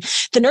nerves, man.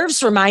 The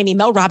nerves remind me,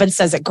 Mel Robbins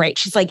says it great.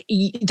 She's like,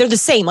 they're the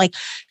same, like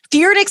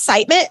fear and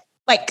excitement,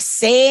 like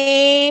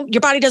same,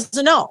 your body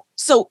doesn't know.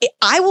 So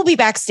I will be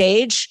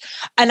backstage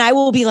and I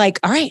will be like,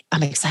 all right,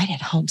 I'm excited.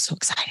 Oh, I'm so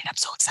excited. I'm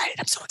so excited.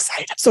 I'm so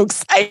excited. I'm so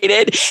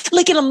excited.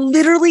 Like, and I'm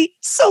literally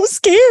so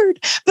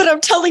scared, but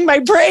I'm telling my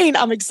brain,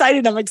 I'm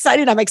excited. I'm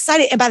excited. I'm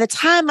excited. And by the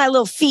time my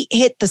little feet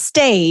hit the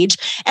stage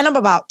and I'm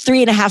about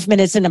 3.5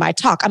 minutes into my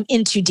talk, I'm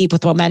in too deep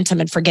with momentum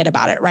and forget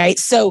about it. Right.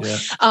 So,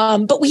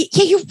 but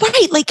you're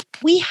right. Like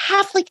we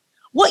have like,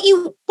 what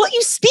you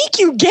speak,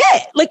 you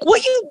get. Like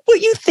what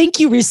you think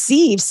you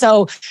receive.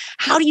 So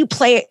how do you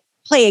play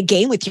a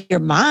game with your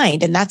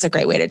mind? And that's a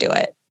great way to do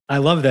it. I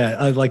love that.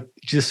 I like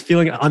just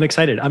feeling I'm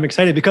excited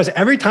because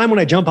every time when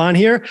I jump on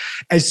here,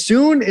 as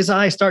soon as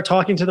I start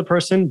talking to the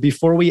person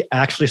before we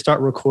actually start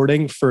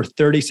recording for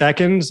 30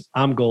 seconds,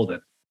 I'm golden.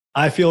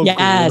 I feel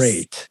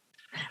great.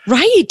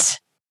 Right.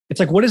 It's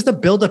like, what is the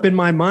buildup in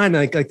my mind?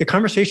 Like the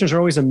conversations are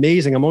always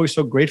amazing. I'm always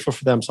so grateful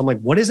for them. So I'm like,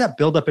 what is that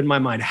buildup in my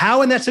mind?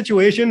 How in that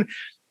situation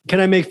can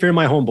I make fear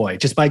my homeboy?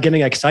 Just by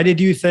getting excited,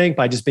 do you think?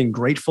 By just being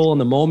grateful in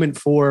the moment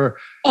for...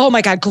 Oh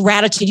my God,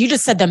 gratitude. You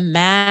just said the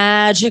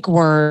magic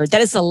word. That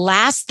is the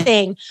last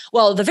thing.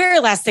 Well, the very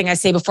last thing I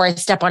say before I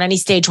step on any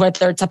stage,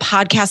 whether it's a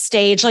podcast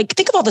stage, like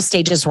think of all the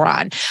stages we're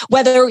on.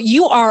 Whether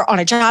you are on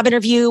a job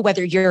interview,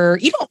 whether you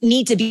don't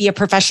need to be a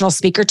professional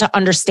speaker to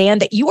understand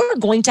that you are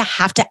going to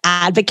have to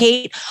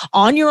advocate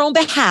on your own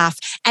behalf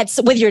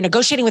whether you're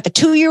negotiating with a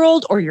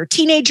 2-year-old or your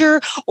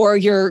teenager, or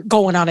you're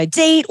going on a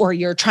date, or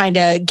you're trying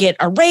to get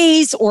a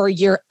raise, or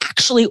you're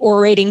actually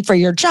orating for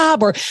your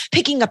job, or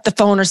picking up the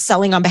phone or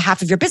selling on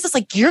behalf of your business.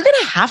 Like you're going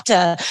to have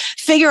to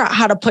figure out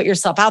how to put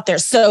yourself out there.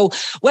 So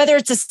whether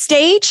it's a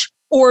stage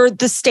or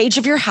the stage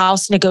of your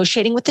house,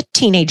 negotiating with a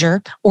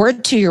teenager or a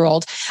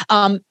 2-year-old,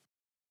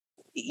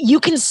 you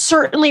can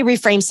certainly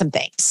reframe some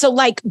things. So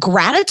like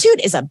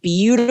gratitude is a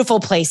beautiful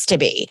place to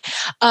be.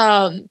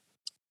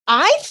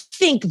 I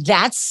think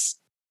that's,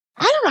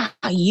 I don't know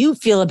how you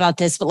feel about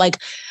this, but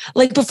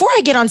like before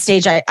I get on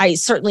stage, I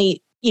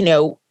certainly,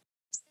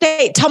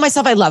 tell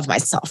myself I love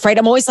myself, right?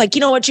 I'm always like,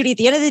 you know what, Judi, at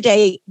the end of the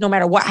day, no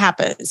matter what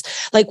happens,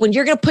 like when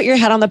you're going to put your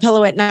head on the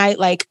pillow at night,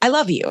 like I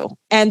love you.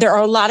 And there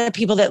are a lot of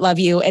people that love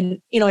you.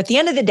 And, at the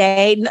end of the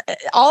day,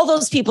 all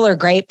those people are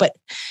great, but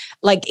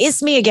like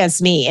it's me against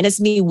me and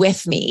it's me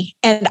with me.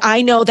 And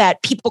I know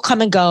that people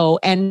come and go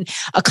and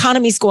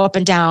economies go up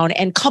and down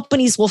and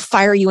companies will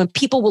fire you and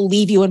people will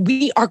leave you and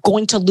we are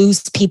going to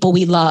lose people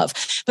we love.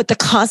 But the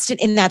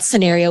constant in that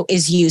scenario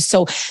is you.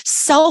 So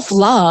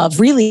self-love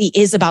really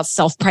is about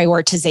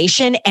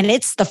self-prioritization. And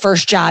it's the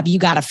first job you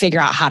got to figure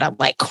out how to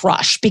like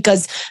crush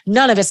because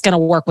none of it's going to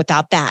work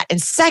without that.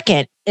 And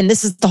second, and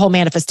this is the whole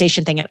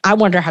manifestation thing. And I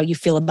wonder how you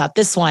feel about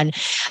this one.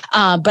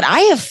 But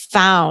I have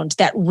found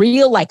that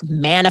real like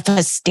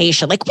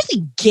manifestation, like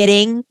really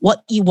getting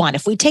what you want.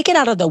 If we take it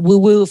out of the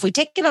woo-woo, if we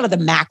take it out of the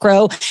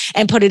macro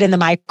and put it in the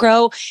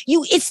micro,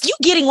 it's you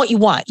getting what you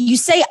want. You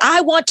say,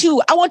 I want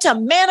to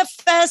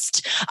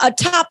manifest a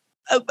top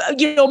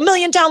 $1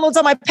 million downloads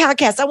on my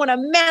podcast. I want to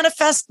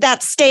manifest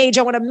that stage.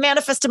 I want to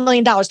manifest $1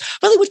 million.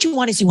 Really what you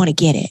want is you want to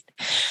get it.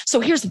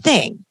 So here's the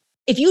thing.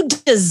 If you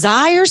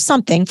desire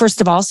something,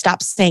 first of all,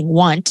 stop saying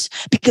want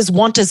because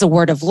want is a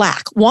word of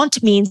lack.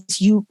 Want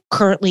means you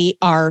currently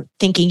are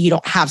thinking you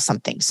don't have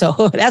something.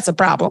 So that's a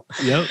problem.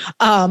 Yep.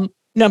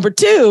 Number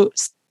two,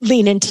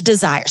 lean into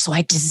desire. So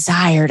I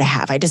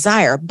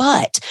desire,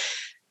 but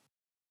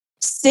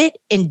sit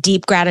in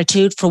deep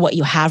gratitude for what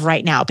you have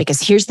right now.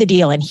 Because here's the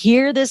deal, and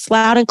hear this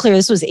loud and clear.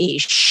 This was a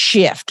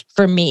shift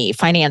for me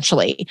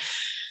financially.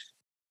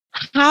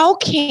 How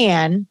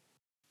can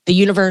the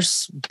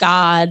universe,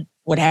 God,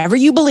 whatever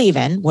you believe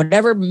in,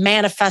 whatever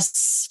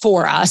manifests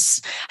for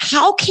us,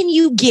 how can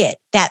you get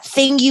that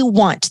thing you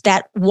want,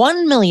 that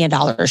 $1 million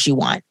you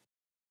want,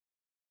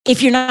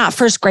 if you're not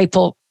first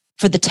grateful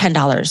for the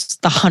 $10,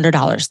 the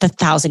 $100, the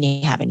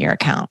 $1,000 you have in your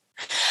account?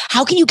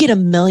 How can you get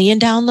 1 million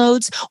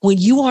downloads when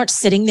you aren't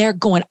sitting there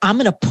going, I'm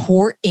going to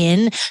pour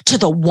in to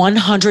the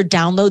 100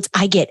 downloads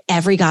I get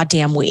every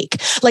goddamn week?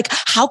 Like,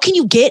 how can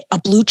you get a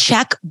blue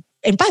check?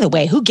 And by the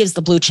way, who gives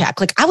the blue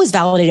check? Like I was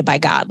validated by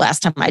God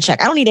last time I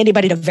checked. I don't need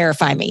anybody to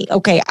verify me.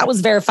 Okay. I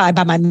was verified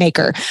by my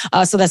maker.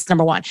 So that's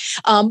number one.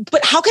 But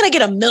how can I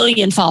get 1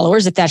 million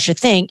followers if that's your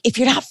thing? If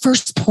you're not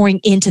first pouring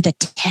into the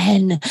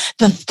 10,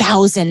 the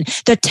 1,000,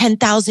 the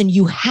 10,000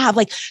 you have,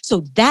 like, so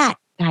that,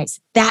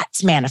 guys,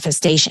 that's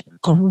manifestation,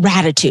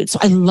 gratitude. So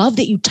I love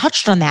that you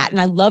touched on that.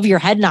 And I love your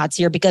head nods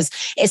here because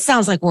it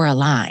sounds like we're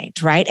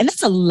aligned, right? And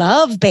that's a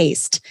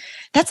love-based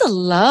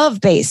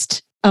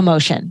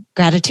emotion,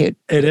 gratitude.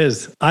 It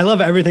is. I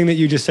love everything that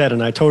you just said.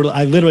 And I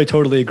literally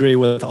totally agree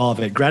with all of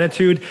it.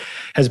 Gratitude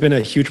has been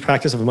a huge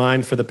practice of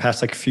mine for the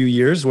past few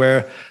years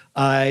where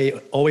I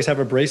always have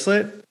a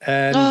bracelet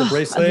and the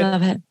bracelet I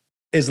love it.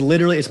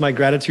 It's my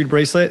gratitude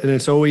bracelet. And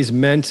it's always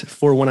meant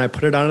for when I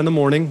put it on in the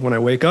morning, when I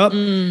wake up,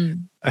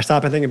 I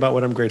stop and think about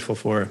what I'm grateful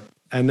for.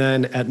 And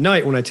then at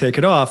night, when I take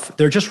it off,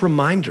 they're just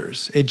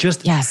reminders. It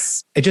just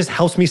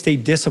helps me stay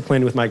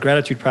disciplined with my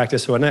gratitude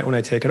practice. So at night, when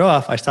I take it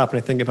off, I stop and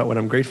I think about what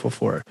I'm grateful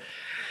for.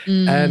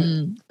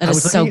 And that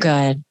is so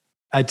good.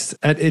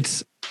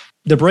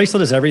 The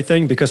bracelet is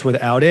everything because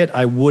without it,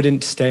 I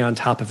wouldn't stay on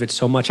top of it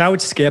so much. I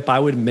would skip, I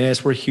would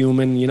miss. We're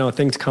human,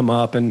 things come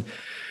up and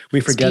we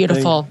forget. It's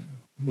beautiful.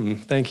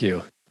 Thank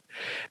you.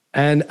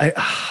 And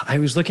I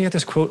was looking at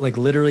this quote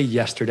literally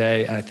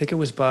yesterday, and I think it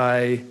was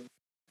by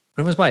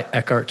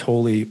Eckhart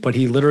Tolle, but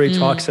he literally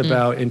talks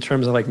about in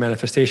terms of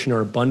manifestation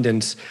or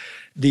abundance,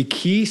 the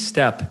key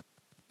step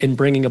in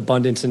bringing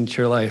abundance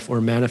into your life or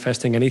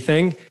manifesting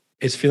anything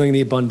is feeling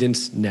the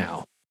abundance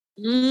now.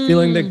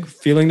 Feeling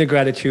the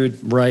gratitude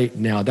right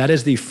now. That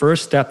is the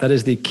first step. That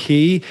is the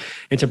key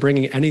into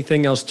bringing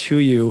anything else to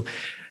you.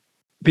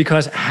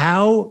 Because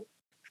how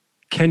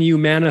can you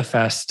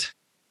manifest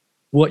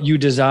what you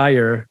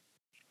desire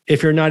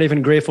if you're not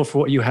even grateful for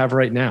what you have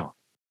right now?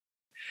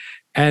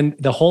 And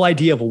the whole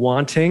idea of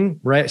wanting,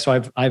 right?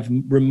 So I've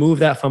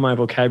removed that from my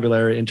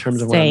vocabulary in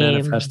terms of when I'm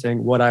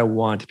manifesting what I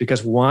want,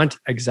 because want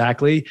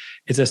exactly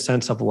is a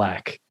sense of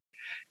lack.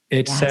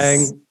 It's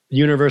saying,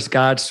 universe,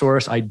 God,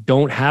 source, I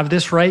don't have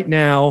this right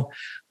now.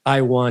 I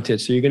want it.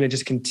 So you're going to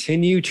just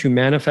continue to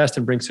manifest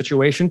and bring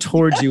situation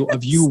towards you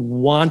of you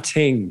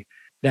wanting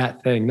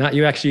that thing, not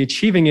you actually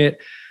achieving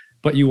it,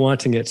 but you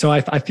wanting it. So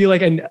I feel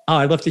like, and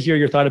I'd love to hear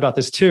your thought about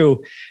this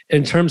too,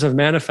 in terms of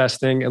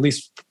manifesting, at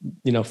least,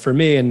 for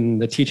me and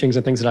the teachings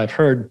and things that I've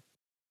heard,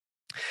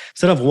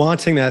 instead of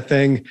wanting that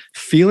thing,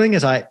 feeling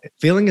as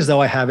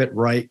though I have it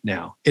right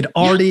now. It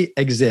already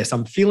exists.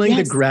 I'm feeling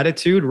the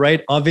gratitude,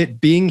 right, of it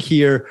being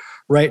here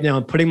right now.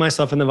 I'm putting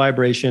myself in the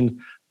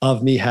vibration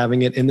of me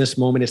having it in this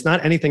moment. It's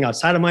not anything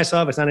outside of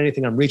myself. It's not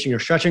anything I'm reaching or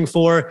stretching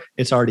for.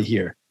 It's already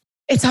here.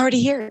 It's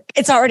already here.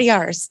 It's already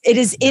ours. It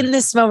is in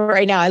this moment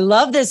right now. I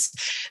love this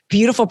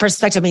beautiful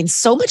perspective. I mean,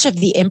 so much of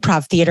the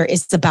improv theater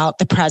is about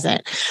the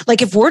present.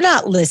 Like if we're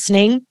not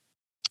listening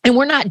and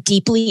we're not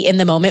deeply in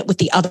the moment with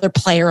the other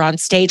player on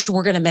stage,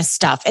 we're going to miss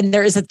stuff. And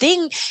there is a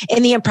thing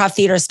in the improv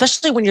theater,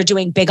 especially when you're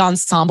doing big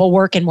ensemble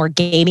work and more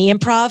gamey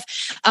improv.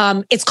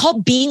 It's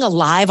called being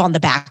alive on the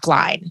back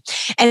line.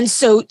 And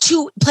so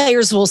two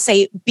players will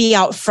say, be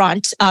out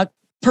front,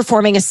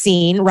 performing a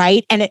scene,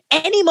 right? And at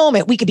any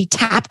moment, we could be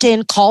tapped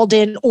in, called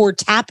in, or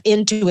tap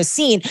into a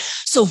scene.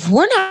 So if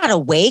we're not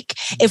awake,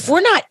 if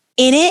we're not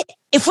in it,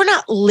 if we're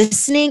not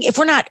listening, if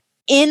we're not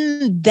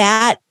in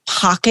that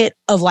pocket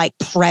of like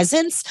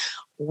presence,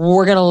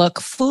 we're going to look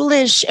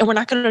foolish and we're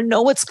not going to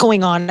know what's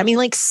going on. I mean,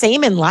 like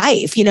same in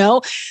life, you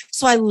know?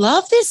 So I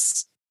love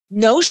this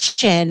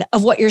notion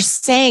of what you're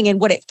saying and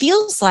what it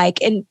feels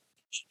like. And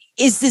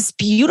is this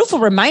beautiful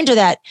reminder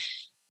that,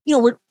 you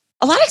know,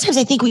 a lot of times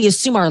I think we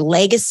assume our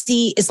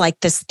legacy is like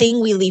this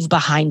thing we leave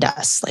behind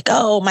us. Like,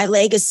 oh, my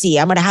legacy,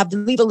 I'm going to have to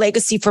leave a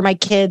legacy for my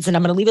kids and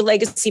I'm going to leave a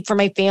legacy for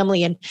my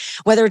family. And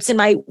whether it's in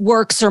my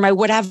works or my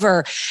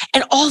whatever,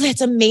 and all that's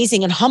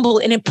amazing and humble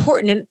and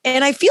important.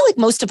 And I feel like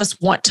most of us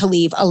want to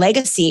leave a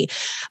legacy,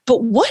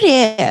 but what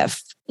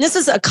if, this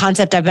is a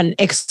concept I've been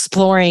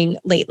exploring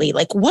lately.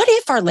 Like, what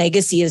if our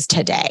legacy is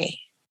today?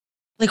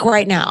 Like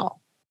right now,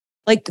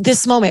 like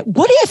this moment,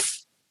 what if,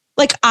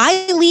 like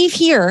I leave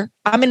here,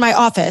 I'm in my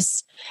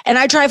office and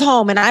I drive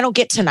home and I don't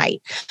get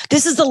tonight.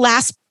 This is the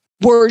last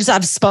words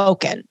I've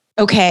spoken.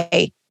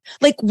 Okay.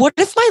 Like, what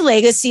if my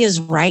legacy is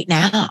right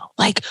now?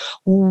 Like,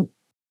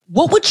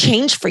 what would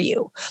change for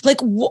you? Like,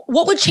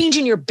 what would change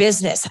in your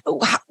business?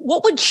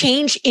 What would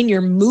change in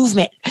your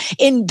movement,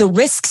 in the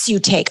risks you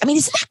take? I mean,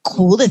 isn't that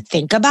cool to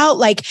think about?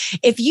 Like,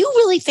 if you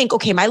really think,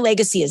 okay, my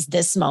legacy is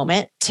this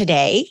moment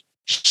today,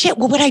 shit,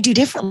 what would I do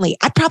differently?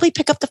 I'd probably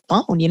pick up the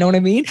phone. You know what I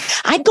mean?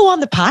 I'd go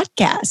on the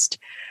podcast.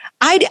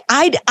 I'd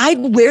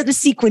wear the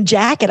sequin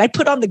jacket. I'd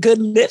put on the good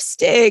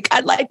lipstick.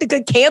 I'd light the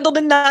good candle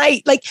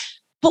tonight. Like,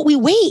 but we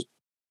wait.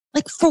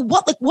 Like for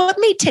what? Like what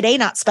made today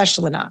not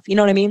special enough? You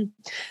know what I mean?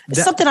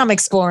 It's something I'm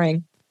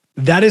exploring.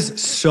 That is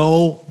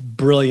so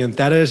brilliant.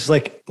 That is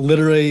like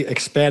literally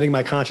expanding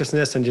my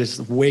consciousness and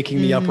just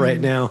waking me up right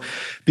now,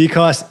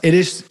 because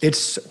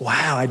it's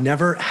wow. I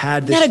never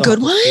had this. Is that a good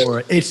before.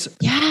 One? It's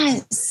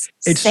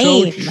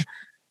same.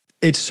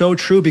 It's so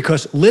true,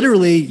 because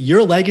literally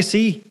your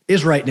legacy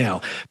is right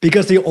now,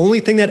 because the only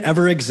thing that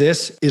ever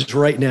exists is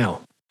right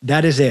now.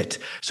 That is it.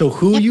 So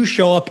who you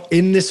show up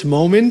in this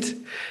moment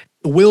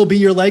will be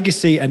your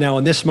legacy. And now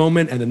in this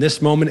moment, and in this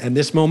moment, and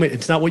this moment,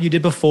 it's not what you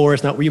did before.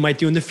 It's not what you might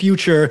do in the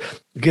future,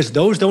 because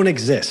those don't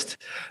exist.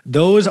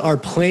 Those are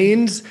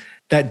planes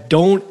that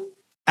don't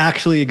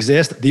actually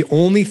exist. The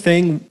only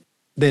thing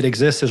that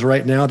exists is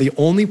right now. The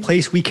only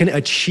place we can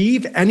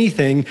achieve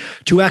anything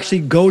to actually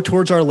go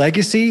towards our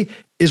legacy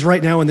is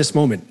right now in this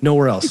moment,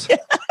 nowhere else.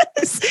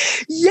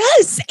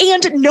 Yes.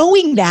 And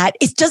knowing that,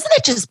 doesn't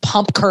it just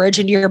pump courage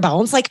into your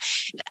bones? Like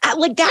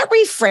that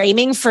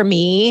reframing for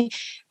me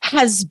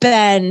has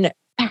been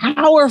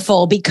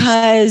powerful,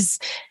 because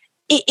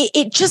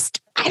it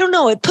just, I don't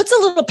know, it puts a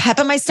little pep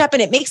in my step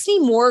and it makes me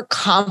more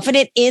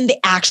confident in the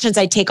actions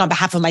I take on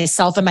behalf of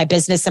myself and my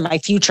business and my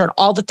future and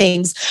all the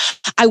things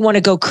I want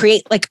to go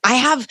create. Like I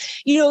have,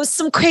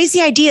 some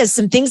crazy ideas,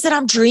 some things that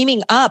I'm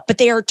dreaming up, but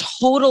they are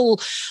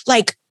total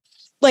like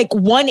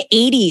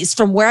 180s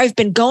from where I've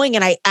been going.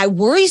 And I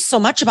worry so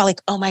much about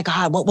like, oh my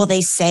God, what will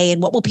they say?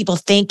 And what will people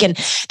think? And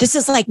this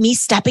is like me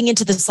stepping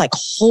into this like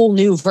whole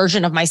new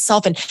version of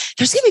myself. And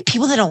there's going to be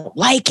people that don't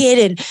like it.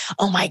 And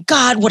oh my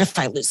God, what if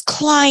I lose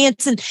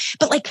clients?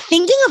 But like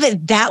thinking of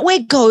it that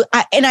way,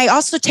 and I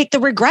also take the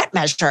regret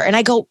measure and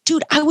I go,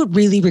 dude, I would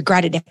really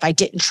regret it if I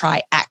didn't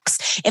try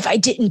X, if I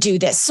didn't do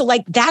this. So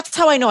like, that's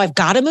how I know I've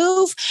got to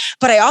move.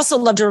 But I also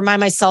love to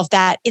remind myself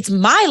that it's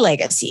my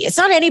legacy. It's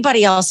not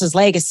anybody else's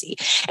legacy.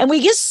 And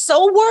we get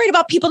so worried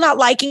about people not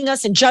liking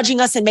us and judging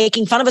us and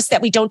making fun of us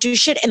that we don't do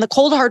shit. And the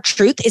cold hard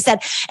truth is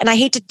that, and I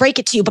hate to break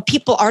it to you, but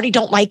people already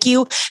don't like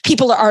you.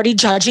 People are already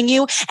judging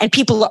you and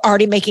people are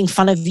already making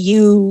fun of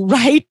you,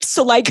 right?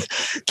 So like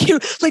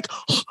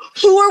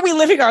who are we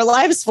living our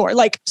lives for?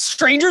 Like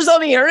strangers on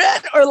the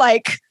internet or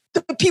like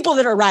the people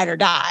that are ride or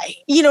die?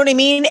 You know what I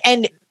mean?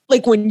 And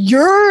like when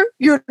you're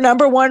your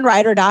number one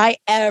ride or die,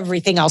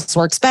 everything else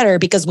works better,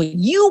 because when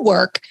you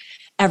work,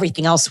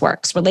 everything else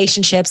works.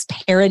 Relationships,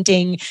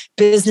 parenting,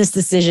 business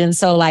decisions.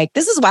 So like,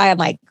 this is why I'm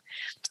like,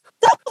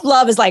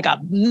 self-love is like a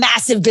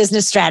massive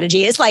business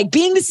strategy. It's like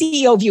being the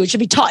CEO of you. It should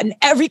be taught in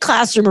every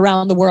classroom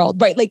around the world,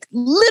 right? Like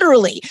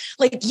literally,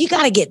 like you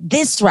got to get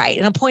this right.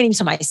 And I'm pointing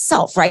to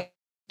myself, right?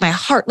 My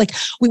heart. Like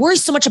we worry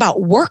so much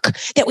about work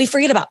that we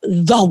forget about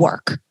the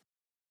work,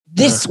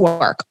 this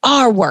work,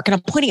 our work. And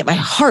I'm pointing at my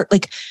heart,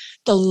 like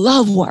the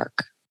love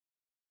work.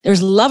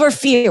 There's love or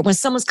fear when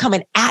someone's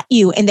coming at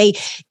you and they,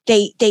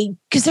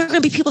 because there are going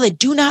to be people that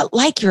do not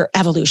like your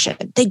evolution.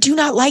 They do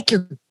not like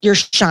your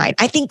shine.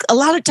 I think a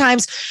lot of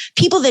times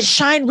people that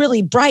shine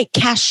really bright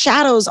cast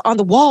shadows on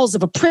the walls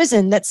of a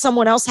prison that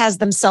someone else has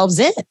themselves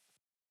in.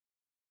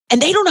 And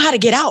they don't know how to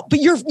get out, but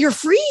you're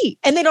free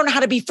and they don't know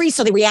how to be free.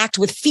 So they react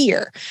with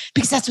fear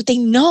because that's what they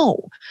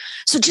know.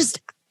 So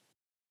just,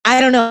 I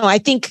don't know. I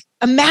think,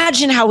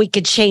 imagine how we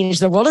could change.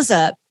 The world is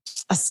a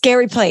a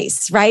scary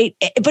place, right?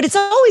 But it's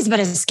always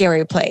been a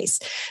scary place.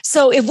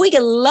 So if we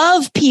can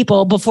love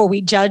people before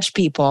we judge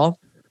people,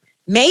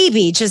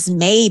 maybe, just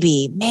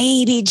maybe,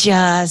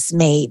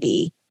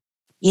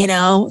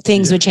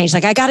 things would change.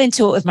 Like I got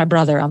into it with my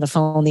brother on the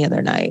phone the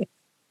other night.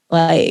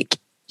 Like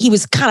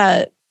he's got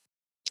a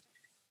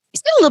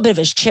little bit of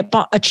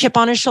a chip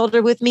on his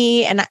shoulder with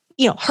me, and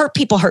hurt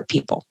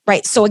people,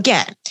 right? So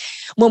again,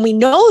 when we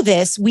know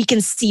this, we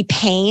can see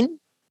pain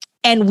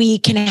and we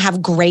can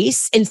have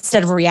grace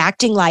instead of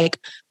reacting like,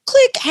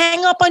 click,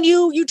 hang up on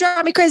you. You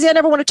drive me crazy. I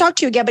never want to talk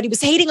to you again. But he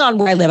was hating on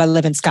where I live. I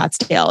live in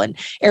Scottsdale in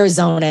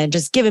Arizona, and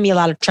just giving me a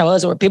lot of trouble.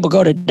 Where people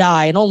go to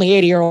die and only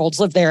 80-year-olds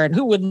live there. And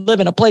who would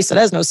live in a place that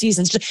has no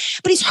seasons?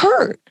 But he's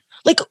hurt.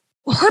 Like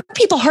hurt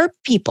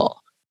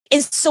people.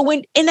 And so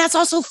and that's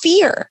also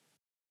fear,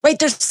 right?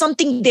 There's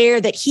something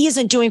there that he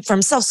isn't doing for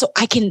himself. So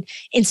I can,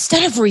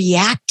 instead of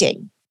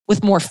reacting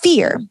with more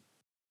fear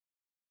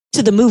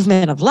to the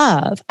movement of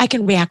love, I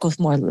can react with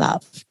more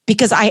love,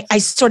 because I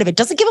sort of, it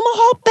doesn't give him a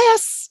hall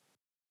pass,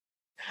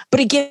 but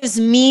it gives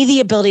me the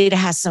ability to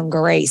have some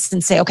grace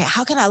and say, okay,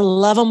 how can I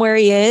love him where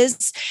he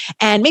is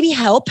and maybe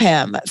help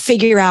him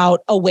figure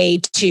out a way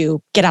to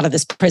get out of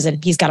this prison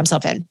he's got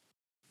himself in.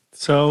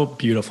 So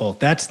beautiful.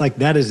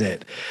 That is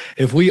it.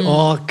 If we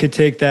all could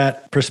take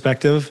that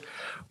perspective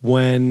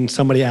when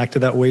somebody acted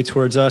that way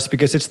towards us,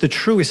 because it's the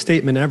truest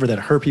statement ever that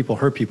hurt people.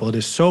 It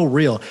is so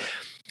real.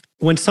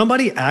 When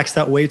somebody acts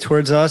that way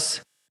towards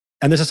us,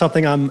 and this is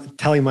something I'm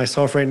telling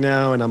myself right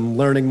now, and I'm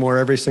learning more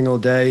every single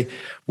day,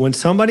 when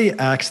somebody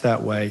acts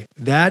that way,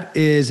 that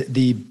is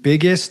the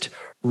biggest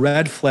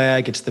red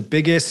flag. It's the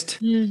biggest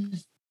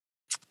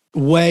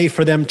way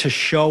for them to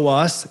show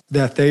us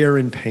that they are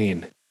in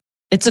pain.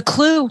 It's a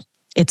clue.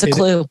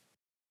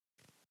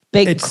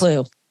 Big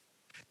clue.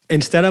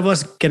 Instead of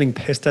us getting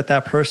pissed at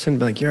that person,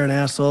 be like, you're an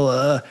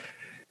asshole,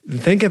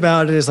 think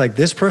about it as like,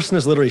 this person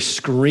is literally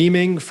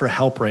screaming for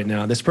help right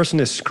now. This person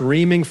is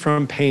screaming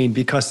from pain,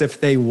 because if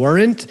they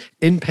weren't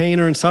in pain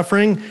or in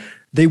suffering,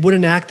 they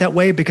wouldn't act that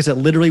way, because it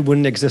literally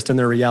wouldn't exist in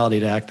their reality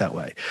to act that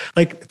way.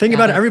 Like, think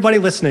about it, everybody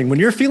listening. When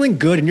you're feeling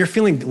good and you're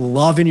feeling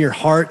love in your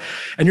heart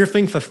and you're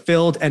feeling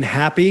fulfilled and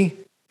happy,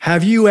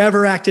 have you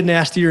ever acted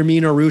nasty or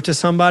mean or rude to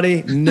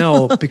somebody?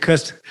 No,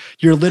 because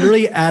you're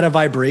literally at a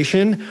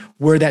vibration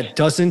where that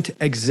doesn't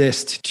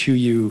exist to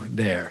you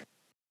there.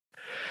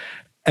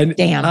 And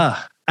damn.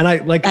 And I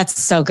like, that's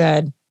so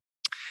good.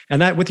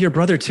 And that with your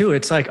brother too.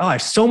 It's like, oh, I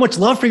have so much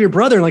love for your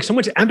brother and like so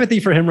much empathy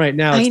for him right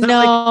now. It's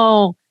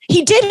know.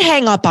 He did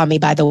hang up on me,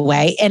 by the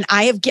way, and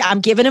I'm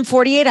giving him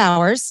 48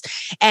 hours,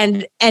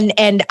 and I'm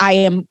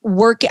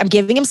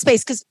giving him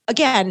space, because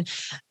again,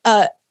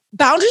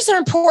 boundaries are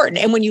important.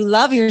 And when you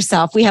love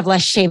yourself, we have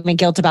less shame and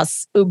guilt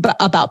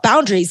about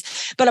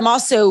boundaries, but I'm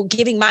also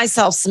giving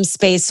myself some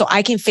space so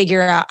I can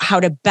figure out how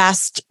to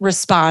best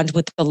respond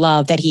with the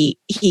love that he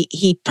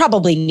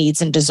probably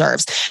needs and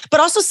deserves, but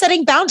also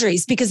setting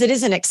boundaries, because it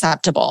isn't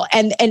acceptable.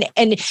 And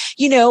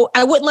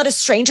I wouldn't let a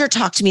stranger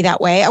talk to me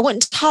that way. I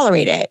wouldn't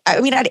tolerate it.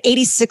 I mean, I'd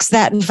 86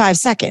 that in 5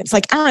 seconds.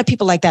 Like, I don't have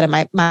people like that in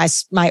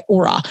my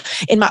aura,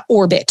 in my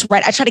orbit,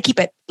 right? I try to keep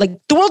it like,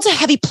 the world's a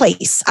heavy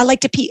place. I like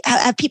to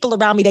have people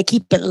around me that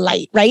keep it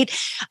light, right?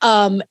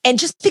 And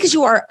just because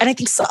you are, and I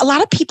think a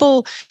lot of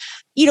people,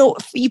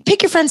 you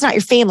pick your friends, not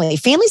your family.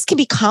 Families can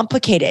be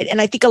complicated.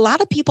 And I think a lot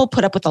of people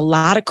put up with a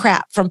lot of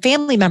crap from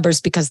family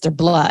members because they're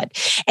blood.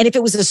 And if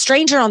it was a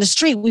stranger on the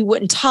street, we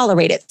wouldn't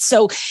tolerate it.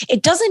 So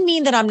it doesn't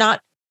mean that I'm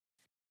not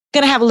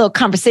going to have a little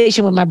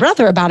conversation with my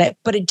brother about it,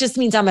 but it just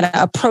means I'm going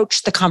to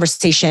approach the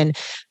conversation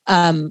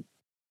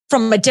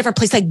from a different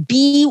place. Like,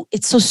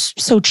 it's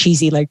so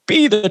cheesy, like,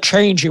 be the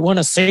change you want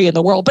to see in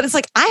the world. But it's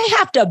like, I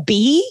have to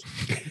be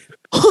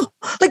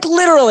like,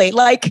 literally,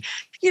 like,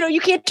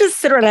 you can't just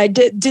sit around. I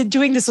did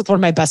doing this with one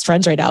of my best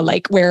friends right now,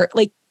 like, where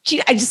like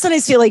I just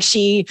sometimes feel like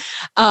she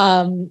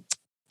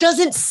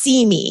doesn't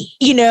see me,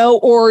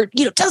 or,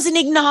 doesn't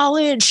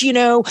acknowledge,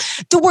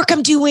 the work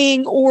I'm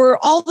doing or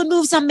all the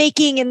moves I'm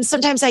making. And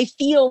sometimes I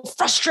feel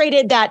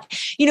frustrated that,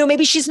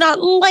 maybe she's not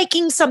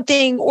liking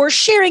something or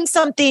sharing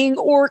something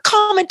or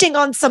commenting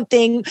on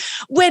something,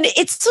 when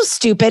it's so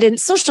stupid. And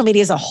social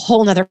media is a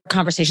whole nother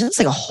conversation. It's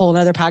like a whole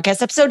nother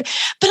podcast episode,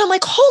 but I'm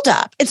like, hold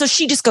up. And so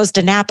she just goes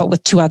to Napa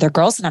with 2 other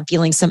girls, and I'm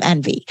feeling some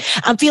envy.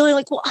 I'm feeling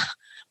like, well,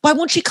 why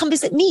won't she come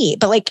visit me?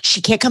 But like, she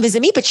can't come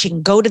visit me, but she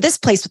can go to this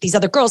place with these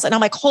other girls. And I'm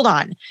like, hold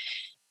on.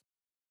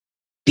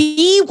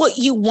 Be what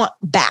you want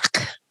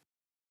back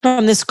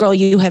from this girl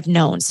you have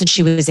known since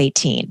she was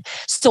 18.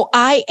 So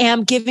I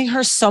am giving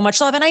her so much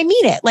love, and I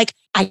mean it. Like,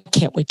 I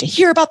can't wait to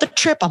hear about the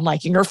trip. I'm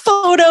liking her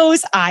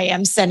photos. I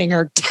am sending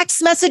her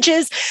text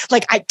messages.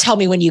 Like, tell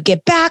me when you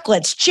get back,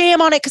 let's jam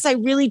on it. Cause I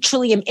really,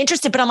 truly am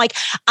interested, but I'm like,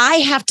 I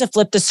have to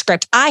flip the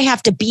script. I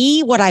have to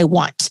be what I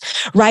want.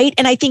 Right.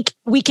 And I think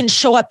we can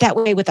show up that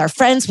way with our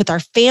friends, with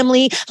our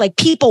family. Like,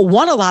 people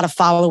want a lot of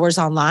followers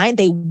online.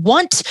 They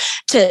want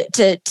to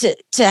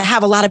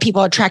have a lot of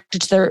people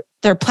attracted to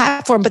their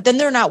platform, but then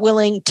they're not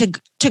willing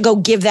to go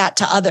give that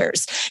to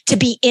others, to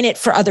be in it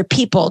for other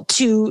people,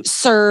 to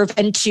serve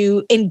and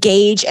to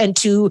engage and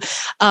to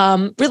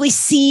really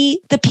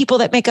see the people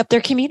that make up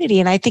their community.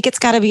 And I think it's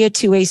got to be a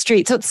two-way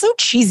street. So it's so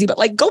cheesy, but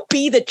like, go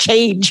be the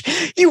change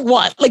you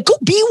want. Like, go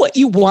be what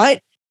you want.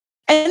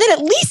 And then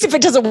at least if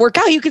it doesn't work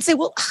out, you can say,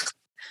 well,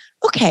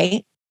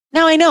 okay,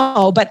 now I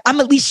know, but I'm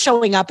at least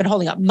showing up and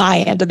holding up my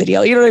end of the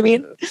deal. You know what I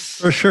mean?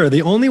 For sure.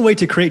 The only way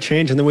to create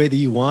change in the way that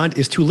you want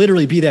is to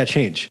literally be that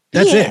change.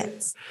 That's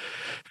it.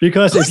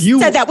 Because if you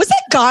said that, was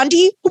that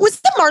Gandhi? Was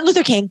that Martin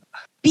Luther King?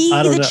 Be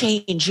the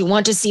change you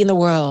want to see in the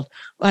world.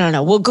 I don't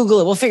know. We'll Google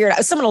it. We'll figure it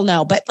out. Someone will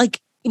know. But like,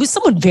 it was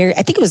someone I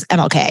think it was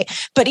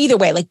MLK. But either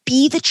way, like,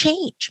 be the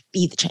change.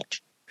 Be the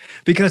change.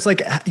 Because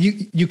like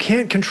you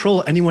can't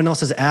control anyone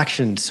else's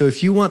actions. So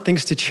if you want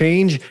things to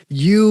change,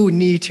 you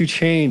need to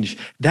change.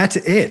 That's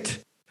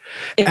it.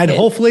 And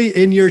hopefully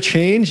in your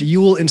change, you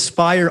will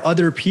inspire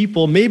other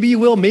people. Maybe you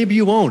will, maybe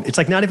you won't. It's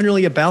like not even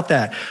really about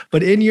that.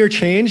 But in your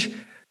change,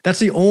 that's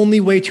the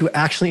only way to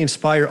actually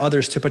inspire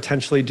others to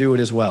potentially do it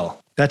as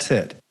well. That's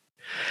it.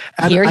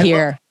 And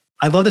here.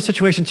 I love the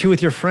situation too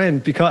with your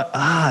friend because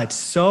it's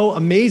so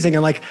amazing.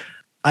 And like,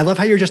 I love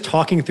how you're just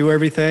talking through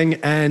everything,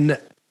 and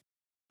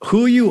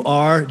who you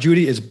are,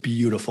 Judi, is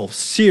beautiful.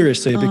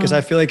 Seriously, because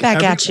I feel like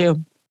back at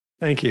you.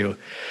 Thank you.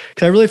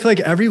 Because I really feel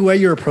like every way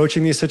you're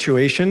approaching these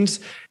situations,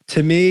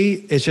 to me,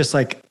 is just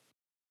like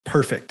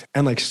perfect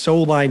and like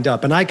so lined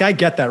up. And I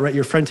get that, right?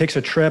 Your friend takes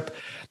a trip.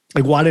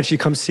 Like, why didn't she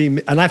come see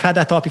me? And I've had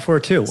that thought before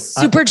too.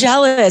 Super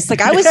jealous.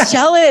 Like, I was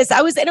jealous.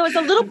 I was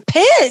a little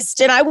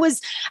pissed, and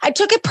I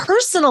took it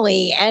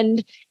personally.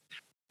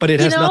 But it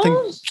has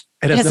nothing.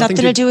 It has nothing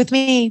to do with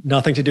me.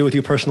 Nothing to do with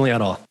you personally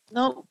at all.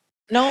 No.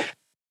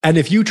 And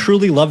if you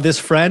truly love this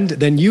friend,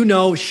 then you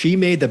know she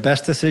made the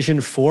best decision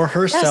for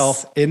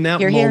herself in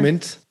that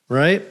moment,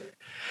 right?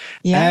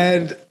 Yeah.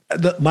 And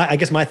I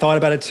guess my thought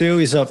about it too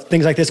is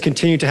things like this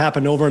continue to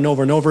happen over and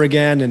over and over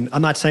again. And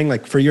I'm not saying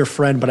like for your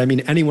friend, but I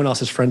mean anyone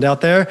else's friend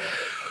out there,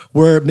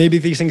 where maybe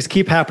these things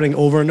keep happening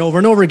over and over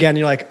and over again.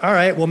 You're like, all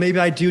right, well, maybe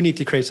I do need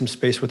to create some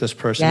space with this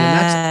person.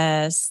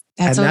 Yes,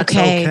 that's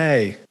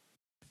okay.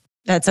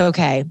 That's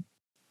okay.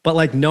 But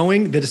like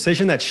knowing the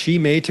decision that she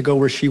made to go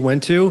where she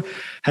went to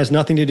has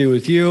nothing to do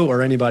with you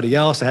or anybody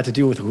else. It had to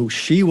do with who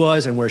she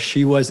was and where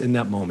she was in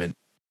that moment.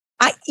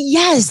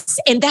 Yes.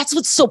 And that's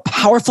what's so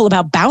powerful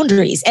about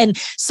boundaries and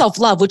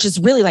self-love, which is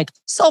really like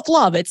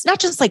self-love. It's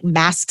not just like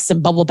masks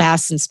and bubble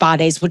baths and spa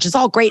days, which is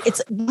all great.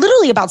 It's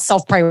literally about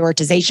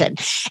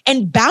self-prioritization.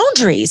 And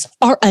boundaries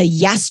are a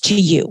yes to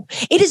you.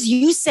 It is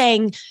you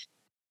saying,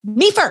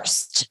 me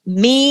first,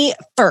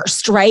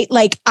 right?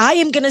 Like, I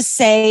am going to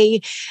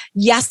say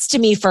yes to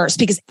me first,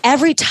 because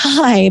every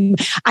time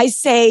I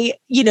say,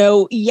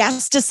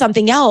 yes to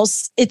something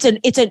else, it's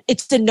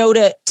a no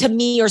to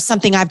me or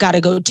something I've got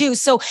to go do.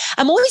 So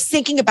I'm always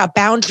thinking about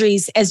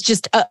boundaries as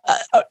just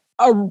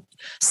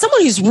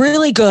someone who's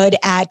really good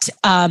at,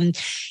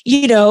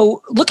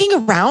 looking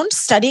around,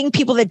 studying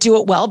people that do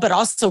it well, but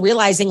also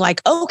realizing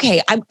like,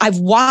 okay, I've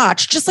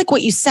watched, just like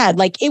what you said,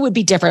 like it would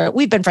be different.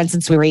 We've been friends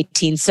since we were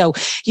 18. So,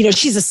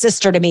 she's a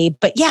sister to me,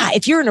 but yeah,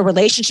 if you're in a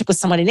relationship with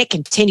someone and it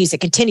continues,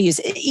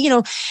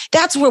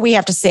 that's where we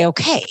have to say,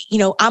 okay,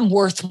 I'm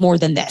worth more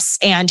than this.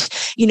 And,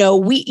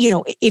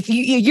 if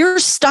you're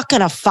stuck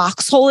in a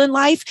foxhole in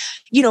life,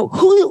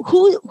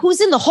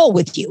 who's in the hole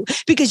with you?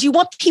 Because you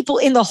want people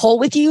in the hole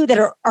with you that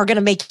are going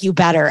to make you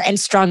better and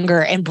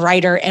stronger and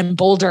brighter and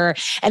bolder.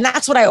 And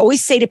that's what I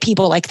always say to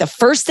people. Like, the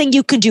first thing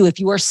you can do if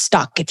you are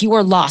stuck, if you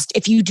are lost,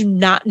 if you do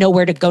not know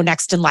where to go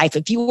next in life,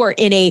 if you are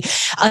in a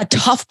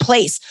tough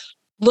place,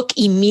 look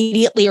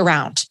immediately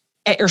around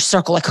at your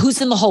circle. Like,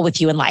 who's in the hole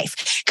with you in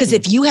life? Because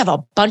if you have a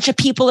bunch of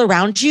people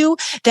around you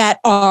that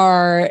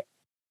are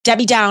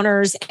Debbie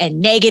Downers and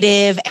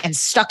negative and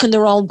stuck in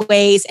their own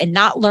ways and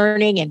not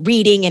learning and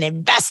reading and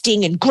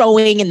investing and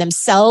growing in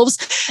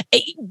themselves,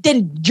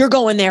 then you're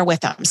going there with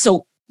them.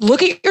 So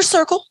look at your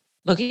circle,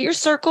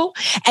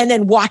 and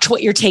then watch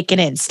what you're taking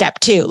in. Step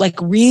 2, like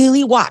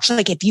really watch.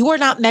 Like, if you are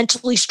not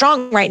mentally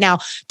strong right now,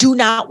 do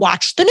not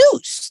watch the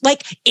news.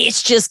 Like,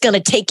 it's just going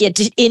to take you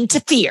into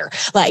fear,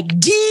 like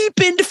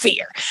deep into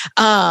fear.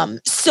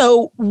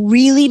 So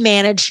really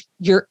manage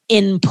your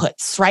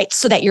inputs, right?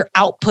 So that your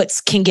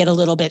outputs can get a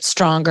little bit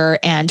stronger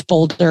and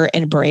bolder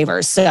and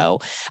braver. So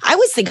I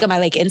always think of my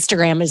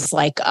Instagram as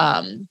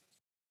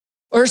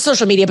or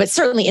social media, but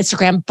certainly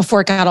Instagram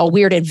before it got all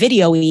weird and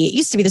video-y. It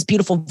used to be this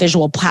beautiful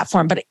visual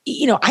platform, but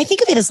I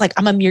think of it as like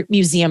I'm a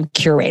museum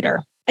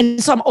curator.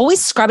 And so I'm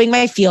always scrubbing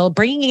my field,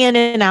 bringing in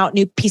and out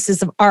new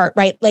pieces of art,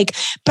 right? Like,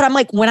 but I'm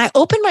like, when I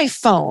open my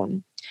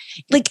phone,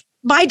 like,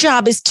 my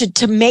job is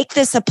to make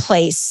this a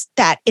place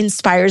that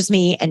inspires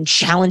me and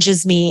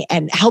challenges me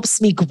and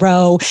helps me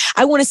grow.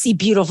 I want to see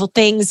beautiful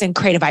things and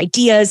creative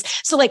ideas.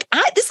 So like,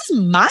 this is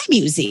my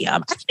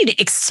museum. I don't need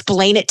to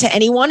explain it to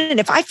anyone. And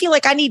if I feel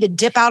like I need to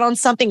dip out on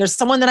something or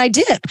someone, that I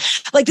dip.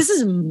 Like, this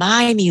is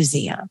my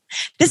museum.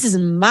 This is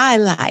my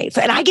life.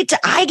 And I get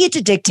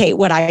to dictate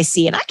what I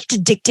see, and I get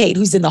to dictate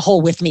who's in the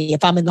hole with me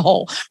if I'm in the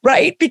hole,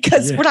 right?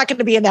 Because we're not going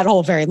to be in that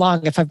hole very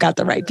long if I've got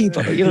the right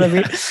people. You know what I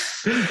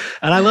mean?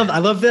 And I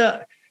love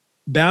that.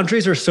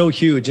 Boundaries are so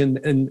huge,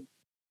 and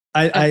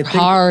I think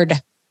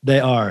hard. They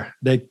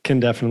can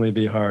definitely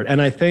be hard.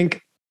 And I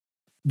think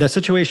the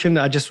situation,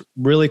 I just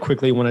really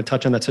quickly want to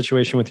touch on that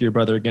situation with your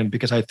brother again,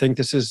 because I think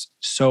this is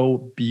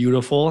so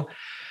beautiful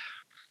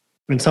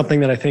and something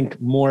that I think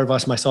more of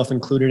us, myself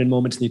included, in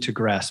moments need to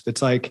grasp.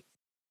 It's like,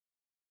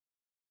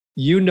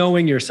 you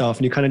knowing yourself,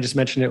 and you kind of just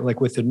mentioned it like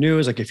with the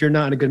news, like if you're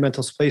not in a good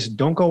mental space,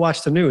 don't go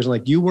watch the news.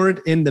 Like, you weren't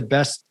in the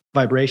best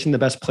vibration, the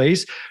best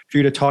place for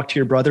you to talk to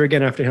your brother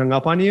again after he hung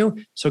up on you.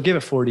 So give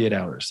it 48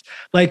 hours.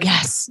 Like,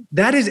 yes,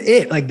 that is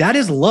it. Like, that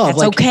is love. That's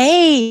like,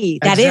 okay.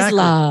 That is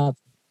love.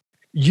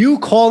 You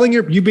calling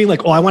you being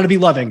like, oh, I want to be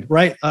loving,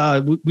 right? I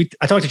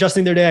talked to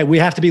Justin the other day. We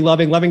have to be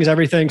loving. Loving is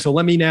everything. So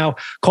let me now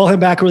call him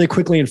back really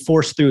quickly and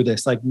force through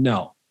this. Like,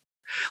 no.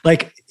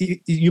 Like,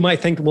 you might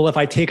think, well, if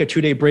I take a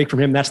 2-day break from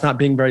him, that's not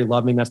being very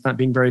loving. That's not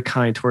being very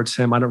kind towards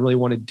him. I don't really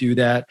want to do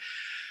that.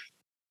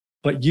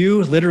 But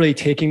you literally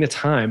taking the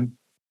time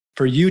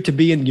for you to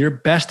be in your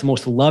best,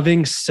 most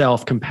loving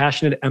self,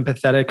 compassionate,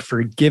 empathetic,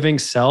 forgiving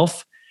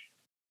self,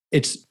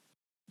 it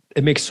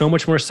makes so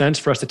much more sense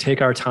for us to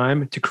take our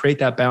time to create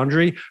that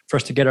boundary, for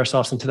us to get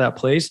ourselves into that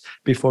place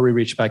before we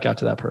reach back out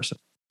to that person.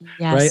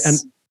 Yes. Right. And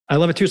I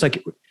love it too. It's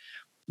like,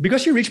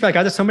 because you reach back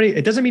out to somebody,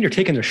 it doesn't mean you're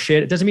taking their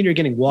shit. It doesn't mean you're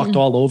getting walked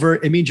all over.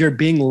 It means you're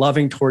being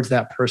loving towards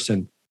that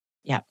person.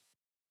 Yep.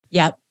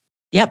 Yep.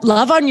 Yep.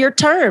 Love on your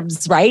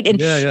terms. Right.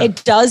 And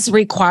it does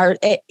require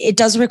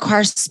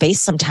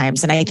space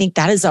sometimes. And I think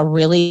that is a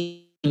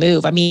really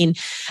move. I mean,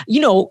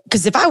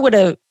 because if I would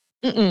have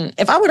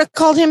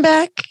called him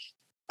back,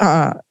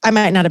 I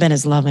might not have been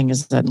as loving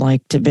as I'd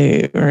like to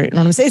be. Right. You know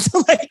what I'm saying?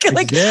 So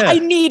I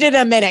needed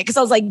a minute, because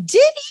I was like,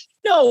 did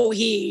he? No,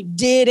 he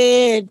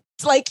didn't.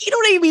 Like, you know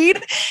what I mean?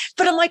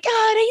 But I'm like,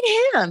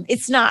 it ain't him.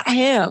 It's not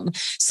him.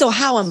 So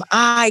how am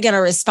I going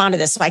to respond to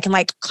this? So I can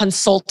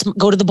consult,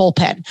 go to the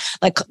bullpen,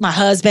 like my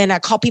husband, I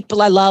call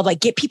people I love, like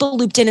get people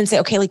looped in and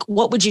say, okay, like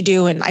what would you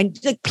do? And I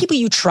like people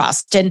you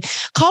trust, and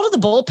call to the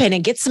bullpen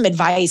and get some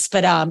advice.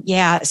 But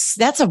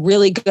that's a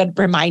really good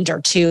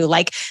reminder too.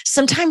 Like,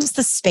 sometimes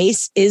the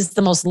space is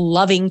the most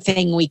loving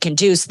thing we can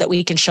do so that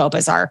we can show up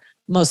as our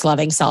most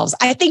loving selves.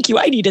 I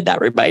needed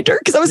that reminder,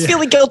 because I was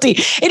feeling guilty.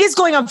 It is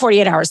going on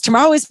 48 hours.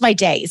 Tomorrow is my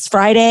day. It's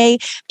Friday,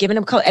 giving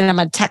him and I'm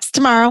going to text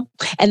tomorrow,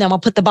 and then we'll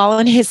put the ball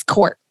in his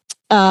court.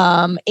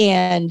 But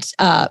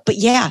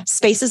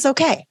space is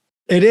okay.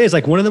 It is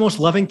like one of the most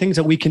loving things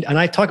that we can, and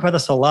I talk about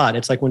this a lot.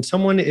 It's like when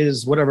someone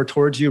is whatever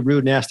towards you,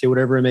 rude, nasty,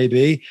 whatever it may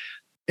be,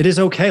 it is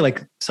okay.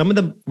 Like, some of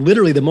the,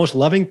 literally the most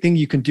loving thing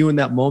you can do in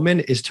that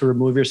moment is to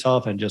remove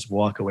yourself and just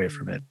walk away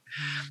from it.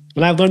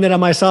 And I've learned that on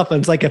myself. And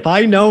it's like, if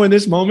I know in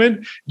this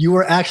moment, you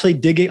are actually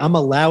digging, I'm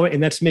allowing,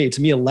 and that's me. It's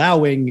me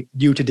allowing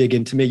you to dig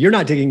into me. You're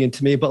not digging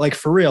into me, but like,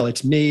 for real,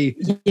 it's me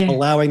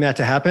allowing that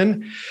to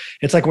happen.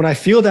 It's like, when I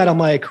feel that, I'm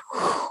like,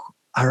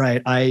 all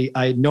right,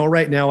 I know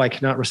right now I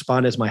cannot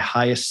respond as my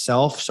highest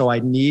self. So I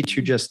need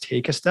to just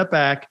take a step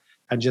back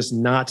and just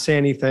not say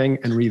anything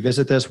and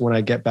revisit this when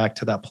I get back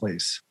to that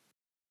place.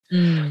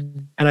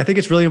 And I think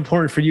it's really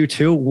important for you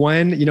too,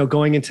 when,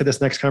 going into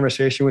this next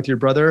conversation with your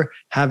brother,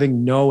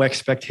 having no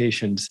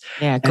expectations.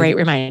 Yeah. Great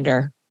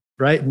reminder.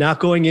 Right.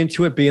 Not going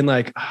into it being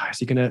like, is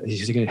he going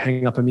to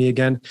hang up on me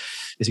again?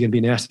 Is he going to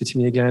be nasty to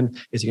me again?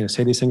 Is he going to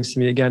say these things to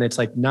me again? It's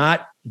like,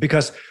 not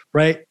because,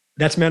 right.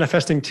 That's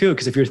manifesting too.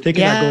 Because if you're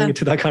thinking about going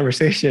into that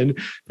conversation,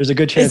 there's a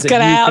good chance it's going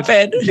to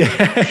happen.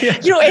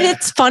 And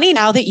it's funny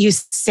now that you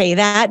say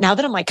that, now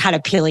that I'm like kind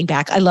of peeling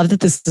back, I love that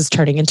this is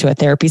turning into a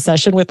therapy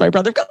session with my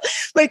brother.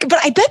 Like, but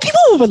I bet people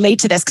will relate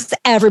to this, because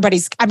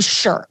I'm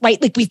sure,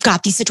 right? Like, we've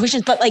got these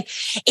situations, but like,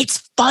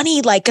 it's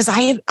funny, like, because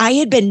I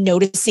had been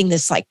noticing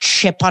this like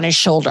chip on his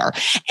shoulder.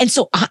 And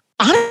so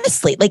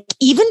honestly, like,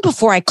 even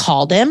before I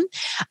called him,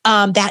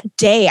 that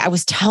day I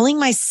was telling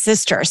my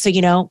sister,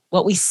 so,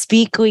 what we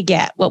speak, we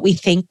get, what we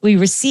think we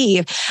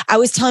receive. I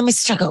was telling my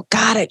sister, I go,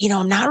 God,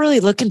 I'm not really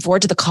looking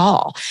forward to the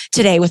call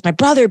today with my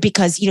brother,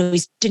 because,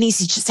 Denise,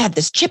 he just had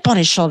this chip on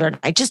his shoulder, and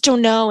I just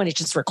don't know. And it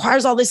just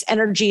requires all this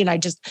energy. And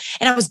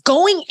I was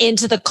going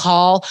into the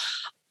call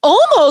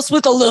almost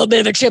with a little bit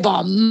of a chip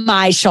on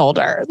my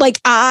shoulder. Like,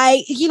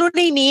 you know what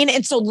I mean?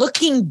 And so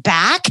looking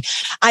back,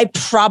 I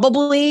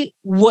probably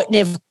wouldn't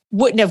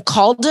have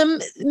called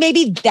him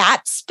maybe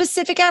that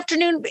specific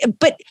afternoon.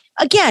 But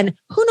again,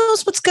 who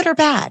knows what's good or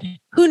bad?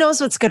 Who knows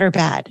what's good or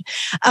bad?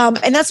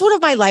 And that's one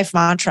of my life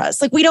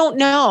mantras. Like, we don't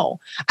know.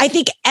 I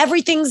think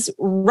everything's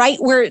right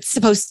where it's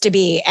supposed to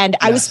be. And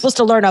I was supposed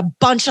to learn a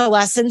bunch of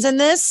lessons in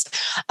this,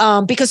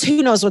 because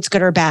who knows what's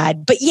good or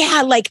bad. But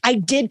yeah, like, I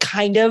did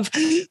kind of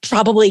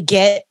probably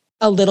get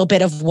a little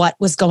bit of what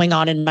was going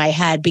on in my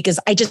head because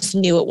I just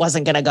knew it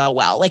wasn't going to go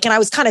well. Like, and I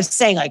was kind of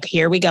saying like,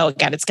 here we go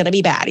again. It's going to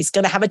be bad. He's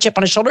going to have a chip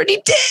on his shoulder. And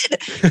he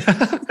did.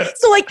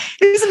 So like,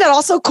 isn't that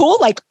also cool?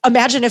 Like,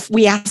 imagine if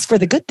we ask for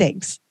the good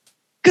things,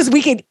 because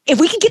if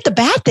we can get the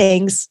bad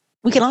things,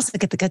 we can also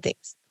get the good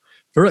things.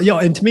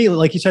 And to me,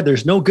 like you said,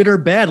 there's no good or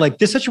bad. Like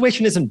this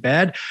situation isn't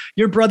bad.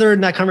 Your brother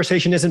in that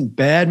conversation isn't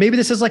bad. Maybe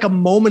this is like a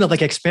moment of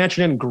like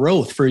expansion and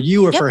growth for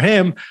you or for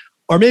him.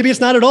 Or maybe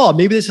it's not at all.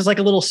 Maybe this is like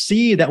a little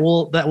seed that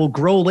will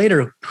grow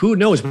later. Who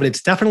knows? But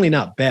it's definitely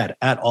not bad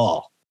at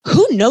all.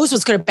 Who knows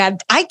what's good or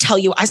bad? I tell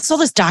you, I saw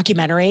this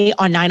documentary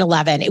on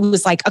 9/11. It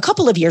was like a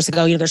couple of years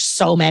ago. There's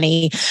so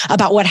many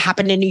about what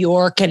happened in New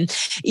York and,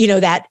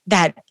 that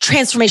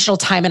transformational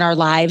time in our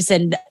lives.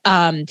 And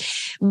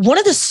one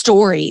of the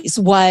stories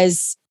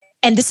was,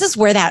 and this is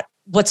where that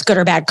what's good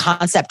or bad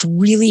concept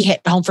really hit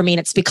home for me. And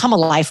it's become a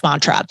life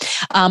mantra.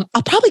 I'll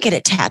probably get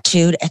it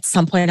tattooed at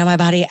some point on my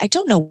body. I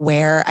don't know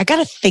where. I got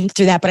to think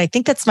through that, but I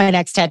think that's my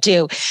next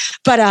tattoo.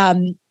 But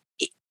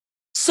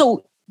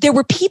so there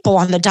were people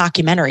on the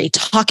documentary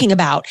talking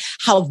about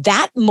how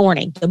that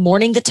morning, the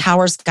morning the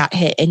towers got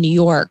hit in New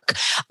York,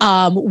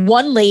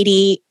 one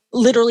lady,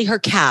 literally her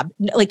cab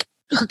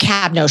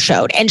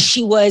no-showed. And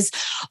she was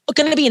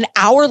going to be an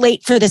hour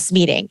late for this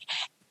meeting.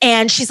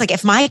 And she's like,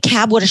 if my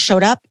cab would have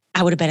showed up,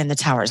 I would have been in the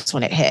towers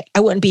when it hit. I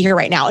wouldn't be here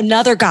right now.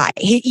 Another guy,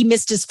 he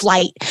missed his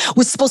flight,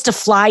 was supposed to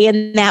fly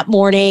in that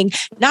morning,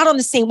 not on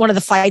the same one of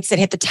the flights that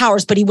hit the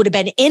towers, but he would have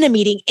been in a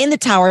meeting in the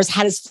towers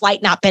had his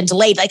flight not been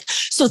delayed. Like,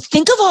 so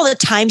think of all the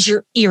times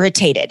you're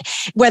irritated,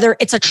 whether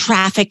it's a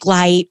traffic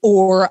light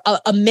or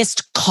a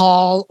missed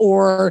call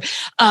or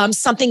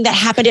something that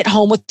happened at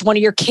home with one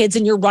of your kids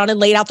and you're running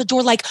late out the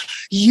door. Like,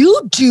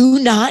 you do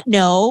not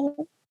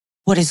know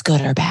what is good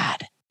or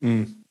bad.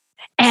 Mm.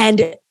 And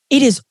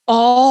it is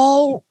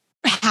all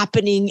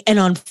happening and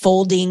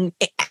unfolding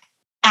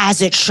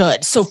as it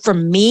should. So for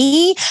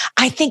me,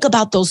 I think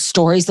about those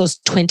stories, those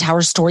Twin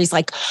Tower stories,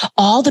 like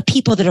all the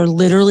people that are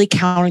literally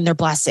counting their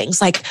blessings,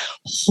 like,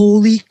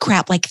 holy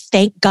crap, like,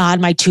 thank God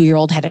my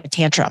 2-year-old had a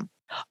tantrum.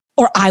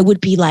 Or I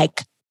would be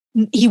like,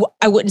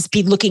 I wouldn't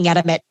be looking at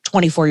him at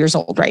 24 years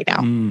old right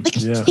now.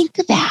 Think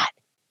of that.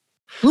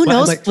 Who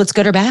knows what's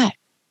good or bad?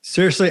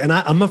 Seriously. And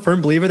I'm a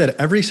firm believer that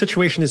every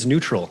situation is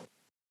neutral.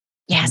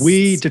 Yes.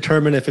 We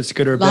determine if it's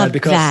good or bad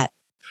because,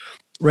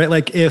 right?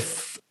 Like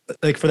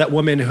for that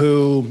woman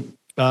who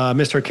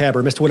missed her cab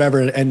or missed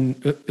whatever,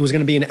 and it was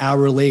going to be an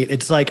hour late.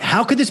 It's like,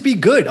 how could this be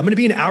good? I'm going to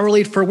be an hour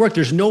late for work.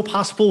 There's no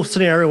possible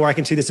scenario where I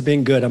can see this as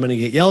being good. I'm going to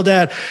get yelled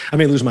at. I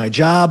may lose my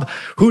job.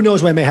 Who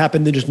knows what may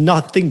happen? There's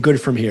nothing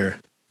good from here.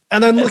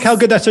 And then look how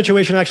good that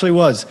situation actually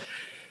was.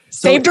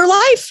 Saved her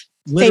life.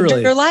 Literally.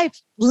 Saved her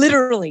life.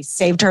 Literally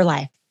saved her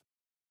life.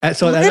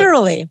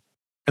 Literally.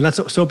 And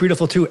that's so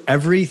beautiful too.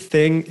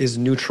 Everything is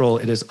neutral.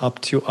 It is up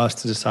to us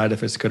to decide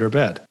if it's good or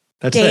bad.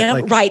 That's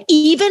it. Right.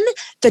 Even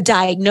the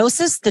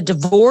diagnosis, the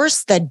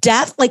divorce, the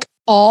death, like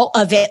all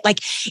of it. Like,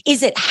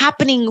 is it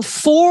happening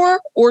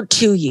for or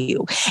to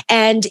you?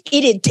 And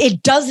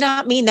it does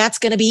not mean that's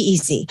going to be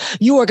easy.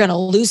 You are going to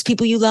lose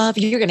people you love.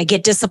 You're going to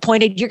get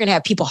disappointed. You're going to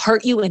have people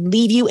hurt you and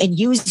leave you and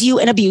use you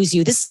and abuse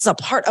you. This is a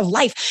part of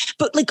life.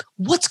 But like,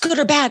 what's good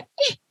or bad?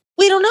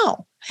 We don't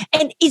know.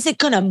 And is it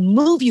going to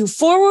move you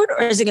forward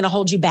or is it going to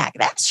hold you back?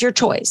 That's your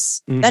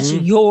choice. Mm-hmm. That's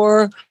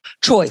your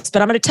choice.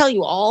 But I'm going to tell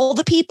you, all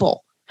the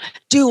people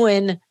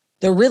doing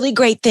the really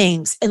great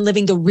things and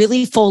living the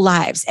really full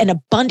lives, and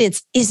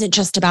abundance isn't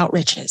just about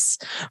riches,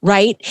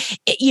 right?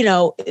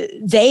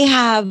 They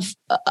have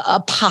a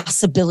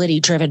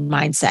possibility driven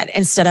mindset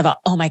instead of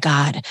oh my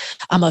God,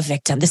 I'm a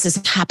victim. This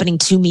is happening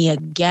to me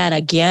again,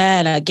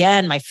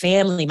 my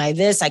family, my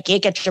this, I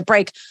can't get your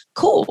break.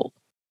 Cool.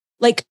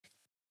 Like,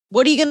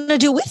 what are you going to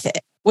do with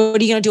it?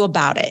 What are you going to do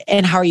about it?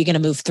 And how are you going to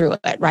move through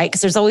it? Right?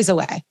 Because there's always a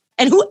way.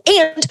 And who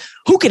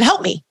can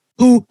help me?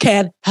 Who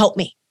can help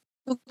me?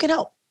 Who can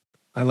help?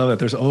 I love it.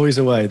 There's always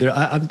a way.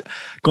 I'm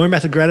going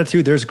back to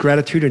gratitude. There's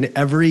gratitude in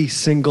every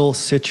single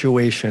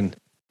situation.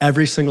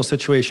 Every single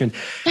situation.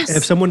 Yes.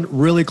 If someone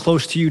really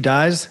close to you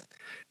dies,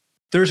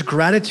 there's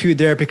gratitude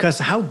there because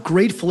how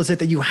grateful is it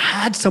that you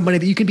had somebody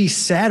that you can be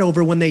sad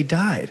over when they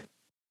died?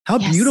 How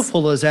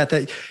beautiful is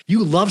that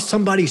you love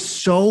somebody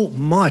so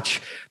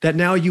much that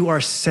now you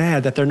are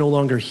sad that they're no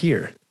longer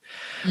here.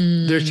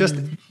 There's just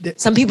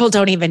some people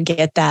don't even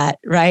get that,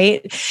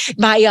 right?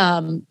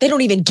 They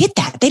don't even get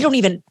that. They don't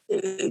even.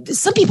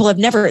 Some people have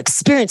never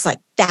experienced like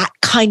that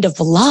kind of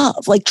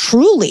love, like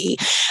truly.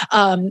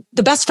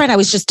 The best friend I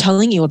was just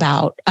telling you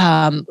about.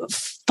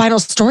 Final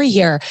story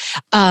here.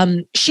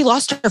 She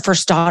lost her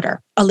first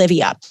daughter,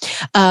 Olivia.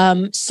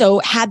 So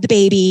had the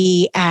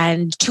baby,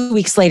 and 2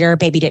 weeks later,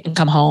 baby didn't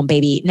come home.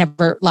 Baby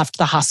never left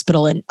the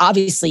hospital. And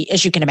obviously,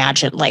 as you can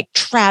imagine, like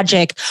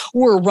tragic.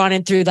 We're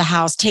running through the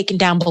house, taking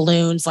down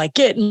balloons, like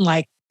getting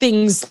like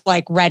things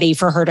like ready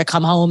for her to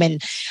come home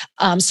and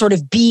sort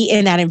of be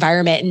in that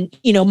environment. And,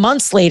 you know,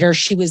 months later,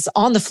 she was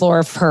on the floor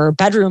of her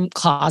bedroom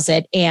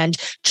closet and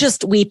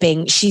just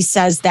weeping. She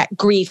says that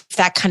grief,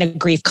 that kind of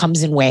grief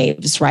comes in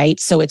waves, right?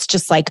 So it's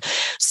just like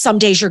some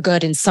days you're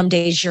good and some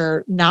days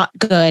you're not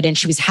good. And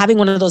she was having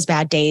one of those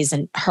bad days.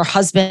 And her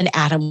husband,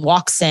 Adam,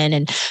 walks in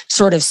and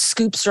sort of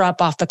scoops her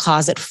up off the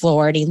closet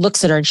floor. And he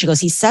looks at her and she goes,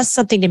 he says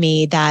something to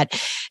me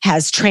that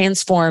has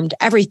transformed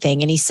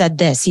everything. And he said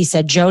this, he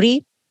said,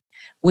 Jodi,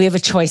 we have a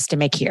choice to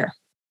make here.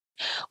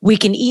 We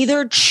can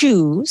either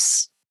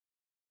choose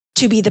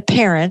to be the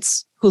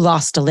parents who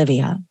lost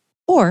Olivia,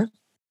 or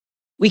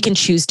we can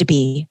choose to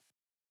be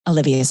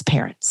Olivia's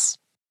parents.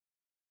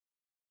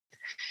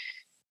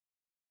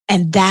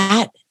 And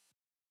that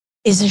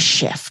is a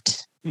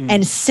shift.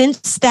 And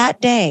since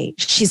that day,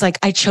 she's like,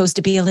 I chose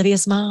to be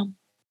Olivia's mom.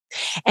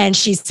 And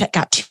she's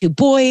got 2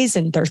 boys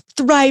and they're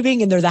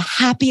thriving and they're the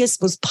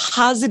happiest, most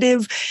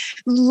positive,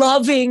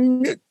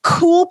 loving,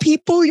 cool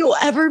people you'll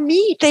ever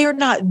meet. They are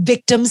not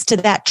victims to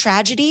that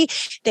tragedy.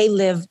 They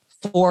live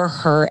for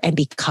her and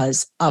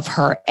because of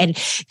her. And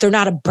they're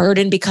not a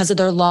burden because of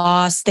their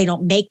loss. They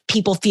don't make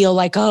people feel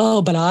like,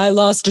 oh, but I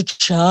lost a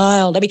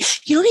child. I mean,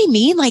 you know what I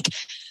mean? Like,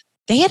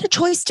 they had a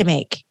choice to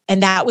make,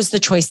 and that was the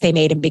choice they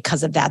made. And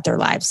because of that, their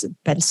lives have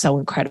been so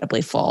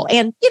incredibly full.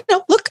 And, you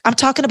know, look, I'm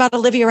talking about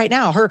Olivia right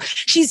now.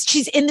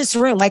 She's in this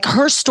room. Like,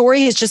 her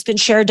story has just been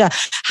shared to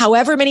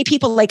however many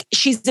people. Like,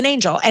 she's an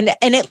angel, and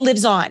it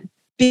lives on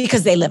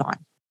because they live on.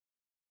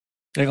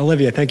 Hey,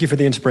 Olivia, thank you for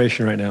the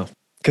inspiration right now,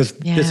 because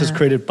this is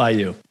created by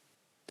you.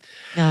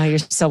 No, you're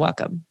so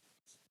welcome.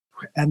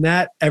 And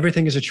that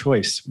everything is a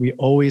choice. We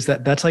always,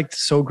 that's like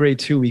so great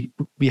too. We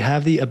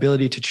have the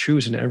ability to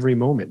choose in every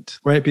moment,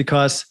 right?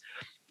 Because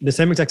the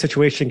same exact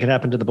situation can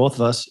happen to the both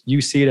of us.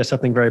 You see it as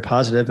something very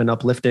positive and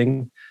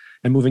uplifting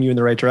and moving you in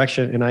the right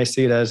direction. And I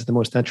see it as the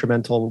most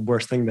detrimental,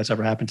 worst thing that's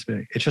ever happened to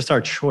me. It's just our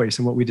choice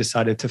and what we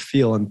decided to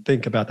feel and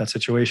think about that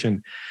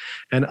situation.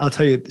 And I'll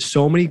tell you,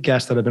 so many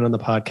guests that have been on the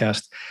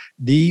podcast,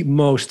 the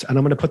most, and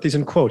I'm going to put these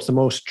in quotes, the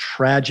most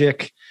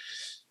tragic,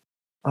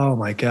 oh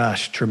my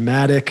gosh,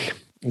 dramatic,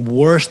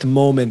 worst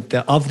moment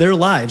of their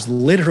lives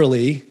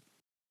literally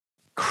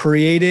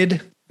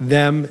created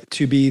them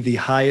to be the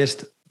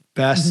highest,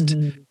 best,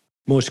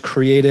 most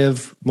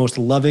creative, most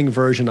loving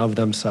version of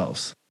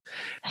themselves.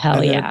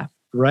 Hell yeah.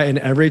 Right. And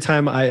every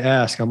time I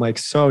ask, I'm like,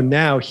 so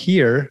now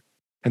here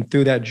and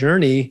through that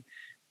journey,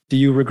 do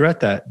you regret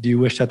that? Do you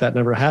wish that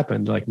never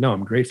happened? Like, no,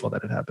 I'm grateful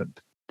that it happened.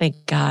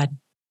 Thank God.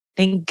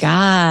 Thank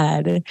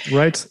God.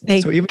 Right.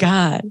 Thank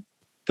God.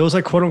 Those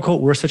like quote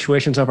unquote worst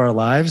situations of our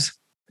lives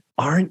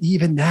aren't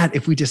even that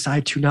if we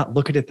decide to not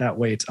look at it that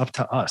way. It's up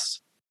to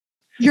us.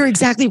 You're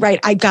exactly right.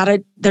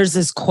 There's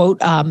this quote,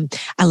 I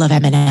love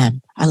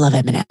Eminem. I love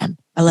Eminem.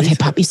 I love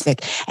hip hop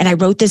music. And I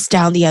wrote this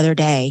down the other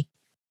day.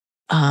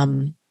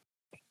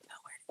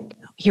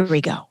 Here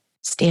we go.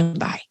 Stand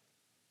by.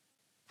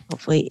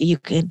 Hopefully you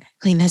can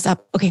clean this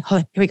up. Okay,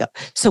 hold on. Here we go.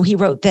 So he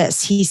wrote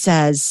this. He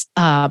says,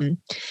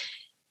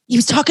 he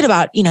was talking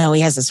about, you know,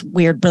 he has this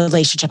weird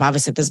relationship,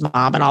 obviously, with his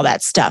mom and all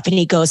that stuff. And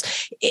he goes,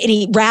 and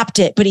he wrapped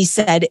it, but he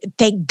said,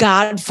 thank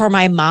God for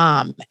my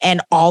mom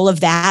and all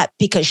of that,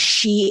 because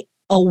she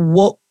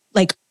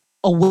awakened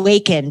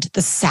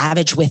the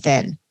savage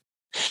within.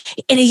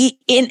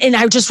 And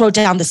I just wrote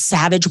down the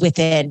savage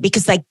within,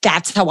 because like,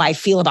 that's how I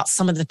feel about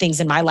some of the things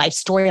in my life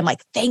story. I'm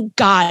like, thank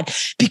God,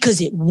 because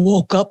it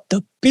woke up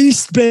the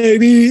beast,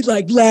 baby.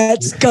 Like,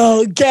 let's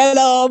go get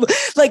them.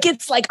 Like,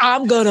 it's like,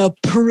 I'm going to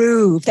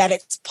prove that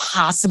it's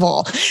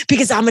possible,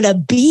 because I'm going to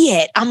be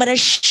it. I'm going to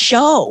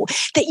show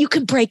that you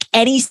can break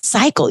any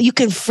cycle. You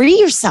can free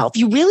yourself.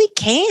 You really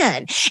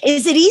can.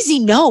 Is it easy?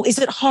 No. Is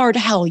it hard?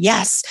 Hell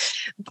yes.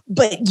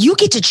 But you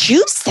get to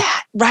choose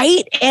that,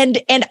 right?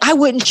 And I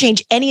wouldn't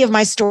change any of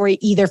my story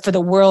either for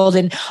the world.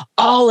 And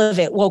all of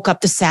it woke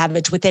up the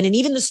savage within. And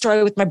even the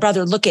story with my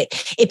brother, look,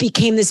 it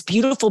became this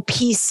beautiful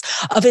piece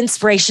of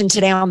inspiration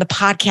today on the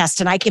podcast.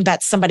 And I can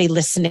bet somebody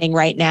listening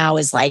right now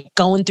is like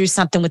going through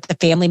something with a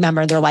family member.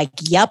 And they're like,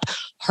 yep,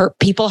 hurt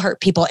people.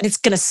 And it's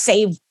going to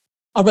save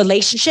a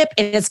relationship,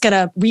 and it's going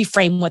to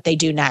reframe what they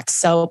do next.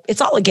 So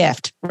it's all a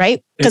gift,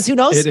 right? Because who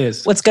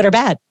knows what's good or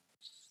bad.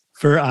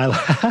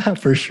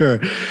 For sure.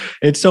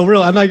 It's so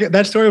real. I'm like,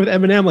 that story with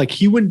Eminem, like,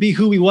 he wouldn't be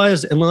who he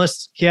was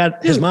unless he had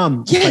his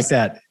mom like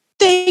that.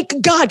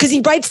 Thank God, because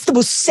he writes the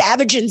most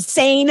savage,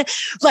 insane,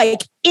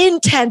 like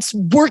intense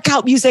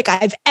workout music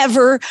I've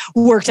ever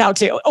worked out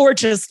to, or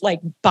just like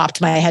bopped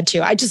my head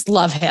to. I just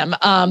love him.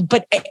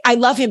 But I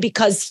love him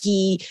because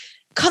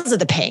of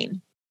the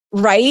pain,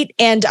 right?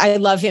 And I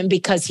love him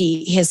because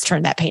he has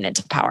turned that pain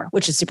into power,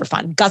 which is super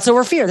fun. Guts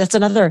Over Fear. That's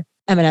another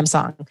Eminem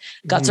song.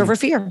 Guts Over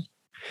Fear.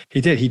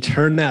 He did. He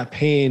turned that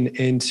pain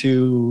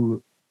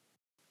into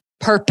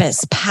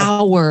purpose,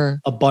 power,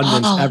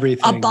 abundance,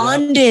 everything.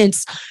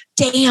 Abundance.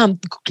 Yep. Damn.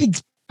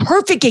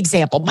 Perfect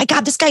example. My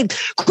God, this guy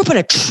grew up in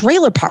a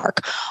trailer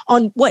park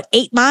on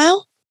 8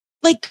 Mile?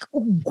 Like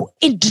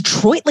in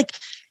Detroit, like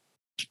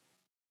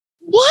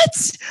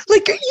what?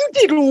 Like, you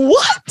did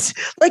what?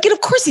 Like, and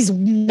of course he's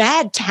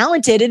mad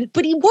talented,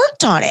 but he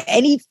worked on it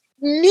and he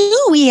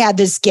knew he had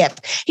this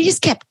gift. He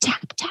just kept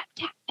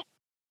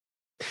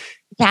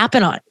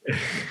tapping on it.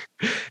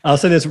 I'll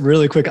say this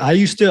really quick. I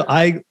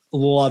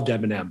loved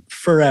Eminem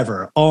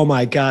forever. Oh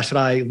my gosh. And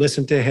I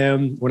listened to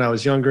him when I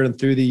was younger and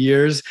through the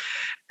years.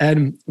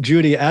 And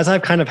Judi, as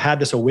I've kind of had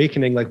this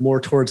awakening, like more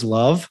towards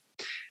love,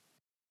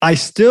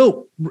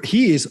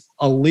 he is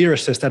a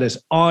lyricist that is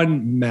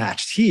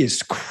unmatched. He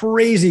is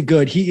crazy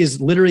good. He is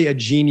literally a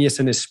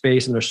genius in his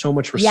space. And there's so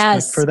much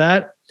respect for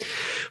that.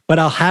 But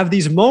I'll have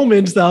these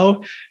moments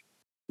though,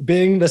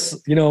 being this,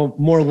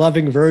 more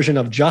loving version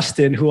of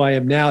Justin, who I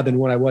am now than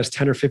what I was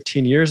 10 or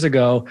 15 years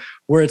ago,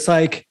 where it's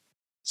like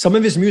some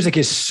of his music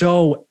is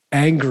so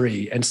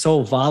angry and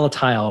so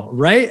volatile.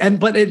 Right.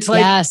 But it's like,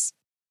 yes.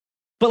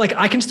 But like,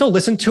 I can still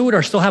listen to it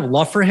or still have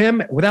love for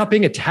him without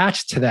being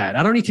attached to that.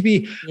 I don't need to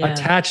be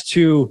attached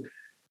to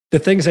the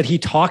things that he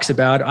talks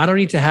about. I don't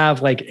need to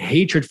have like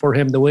hatred for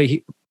him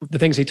the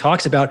things he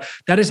talks about.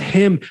 That is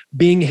him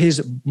being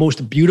his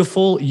most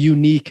beautiful,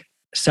 unique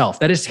self.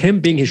 That is him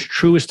being his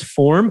truest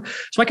form.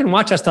 So I can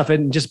watch that stuff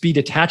and just be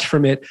detached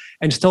from it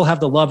and still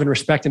have the love and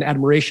respect and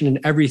admiration and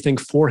everything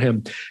for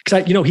him.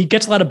 Because he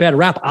gets a lot of bad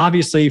rap,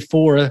 obviously,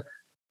 for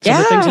some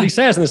of the things that he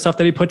says and the stuff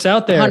that he puts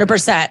out there.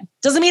 100%.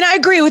 Doesn't mean I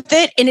agree with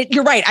it. And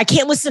you're right. I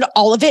can't listen to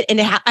all of it and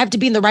I have to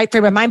be in the right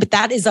frame of mind, but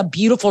that is a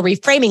beautiful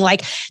reframing.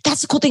 Like, that's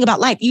the cool thing about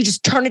life. You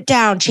just turn it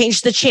down,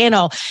 change the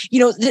channel.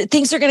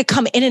 Things are going to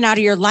come in and out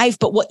of your life,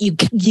 but what you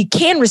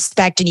can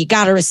respect and you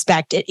got to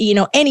respect it.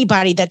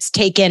 Anybody that's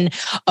taken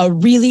a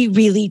really,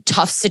 really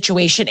tough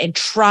situation and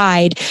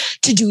tried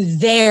to do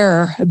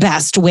their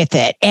best with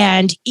it.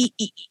 And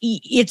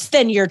it's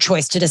then your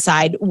choice to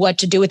decide what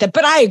to do with it.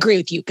 But I agree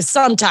with you because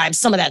sometimes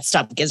some of that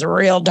stuff gets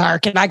real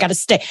dark and I got to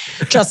stay,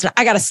 Justin,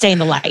 I got to stay in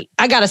the light.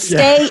 I got to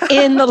stay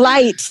in the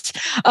light.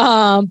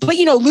 But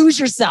lose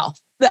yourself.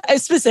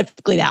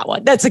 Specifically that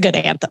one. That's a good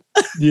anthem.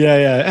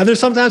 Yeah. And there's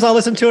sometimes I'll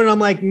listen to it and I'm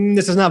like,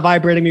 this is not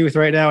vibrating me with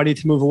right now. I need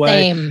to move away.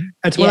 Same.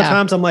 And some other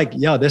times I'm like,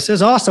 this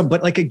is awesome.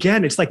 But like,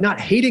 again, it's like not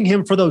hating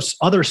him for those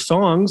other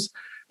songs.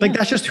 Like,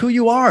 that's just who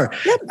you are.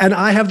 Yep. And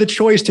I have the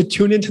choice to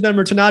tune into them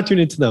or to not tune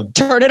into them.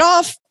 Turn it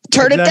off.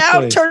 Turn it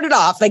down, turn it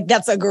off. Like,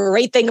 that's a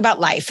great thing about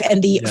life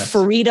and the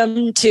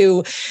freedom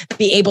to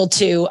be able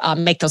to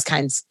make those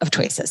kinds of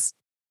choices.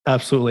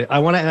 Absolutely. I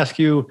want to ask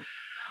you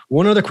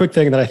one other quick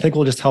thing that I think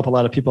will just help a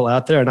lot of people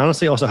out there and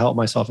honestly also help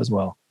myself as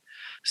well.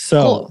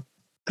 So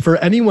for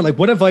anyone, like,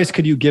 what advice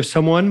could you give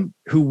someone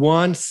who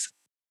wants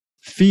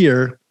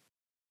fear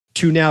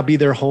to now be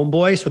their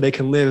homeboy so they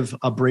can live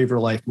a braver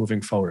life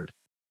moving forward?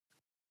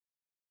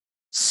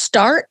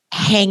 Start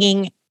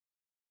hanging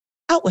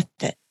out with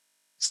it.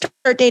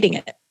 Start dating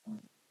it.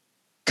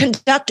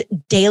 Conduct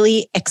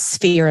daily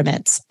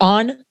experiments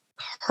on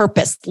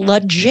purpose.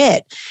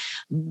 Legit.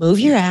 Move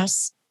your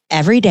ass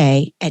every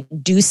day and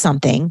do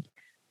something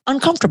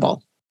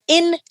uncomfortable,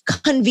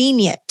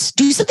 inconvenient.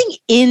 Do something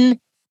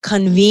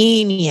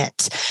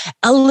inconvenient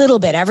a little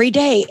bit every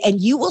day.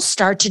 And you will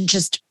start to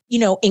just,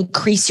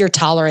 increase your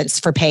tolerance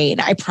for pain.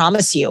 I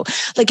promise you.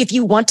 Like, if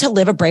you want to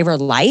live a braver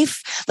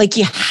life, like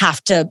you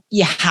have to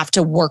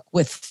work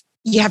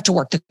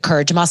the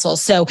courage muscle.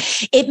 So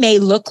it may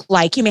look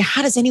like,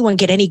 how does anyone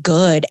get any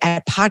good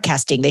at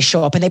podcasting? They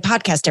show up and they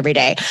podcast every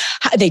day.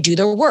 They do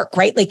their work,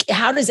 right? Like,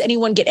 how does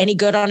anyone get any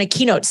good on a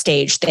keynote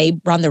stage?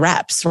 They run the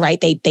reps, right?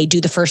 They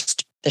do the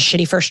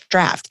shitty first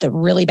draft, the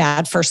really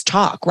bad first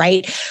talk,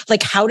 right?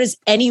 Like, how does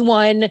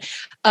anyone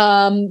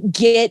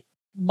get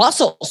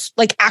muscles,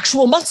 like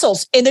actual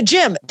muscles in the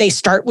gym? They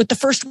start with the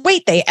first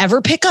weight they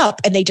ever pick up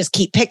and they just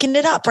keep picking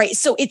it up, right?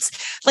 So it's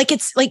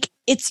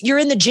you're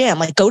in the gym,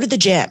 like go to the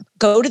gym,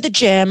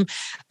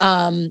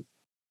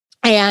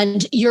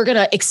 and you're going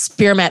to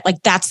experiment.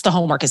 Like, that's the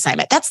homework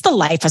assignment. That's the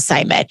life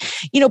assignment.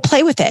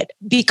 Play with it,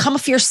 become a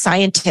fierce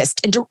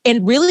scientist and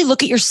really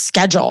look at your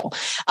schedule.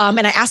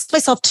 And I ask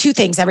myself two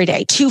things every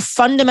day, two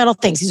fundamental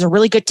things. These are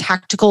really good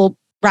tactical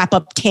wrap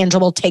up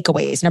tangible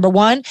takeaways. Number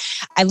one,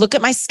 I look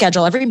at my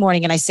schedule every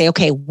morning and I say,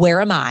 okay,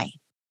 where am I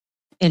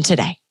in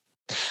today?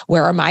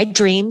 Where are my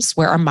dreams?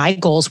 Where are my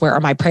goals? Where are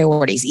my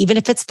priorities? Even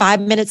if it's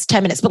 5 minutes,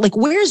 10 minutes, but like,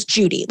 where's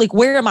Judi? Like,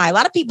 where am I? A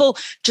lot of people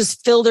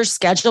just fill their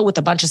schedule with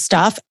a bunch of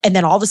stuff. And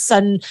then all of a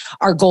sudden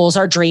our goals,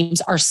 our dreams,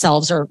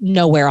 ourselves are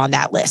nowhere on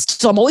that list.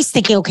 So I'm always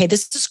thinking, okay,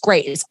 this is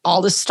great. It's all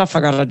this stuff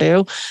I got to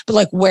do, but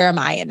like, where am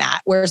I in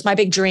that? Where's my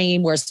big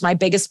dream? Where's my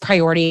biggest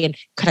priority? And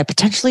could I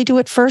potentially do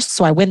it first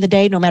so I win the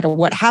day no matter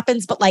what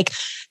happens? But like,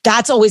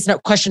 that's always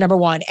question number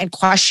one. And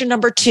question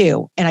number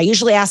two, and I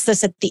usually ask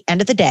this at the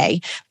end of the day,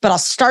 but I'll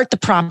start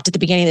the prompt at the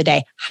beginning of the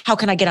day. How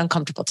can I get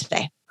uncomfortable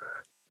today?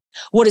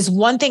 What is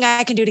one thing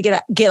I can do to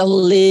get a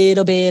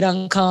little bit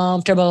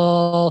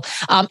uncomfortable?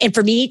 And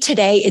for me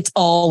today, it's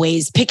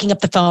always picking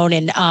up the phone.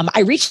 And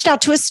I reached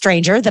out to a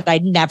stranger that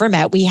I'd never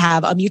met. We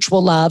have a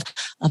mutual love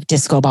of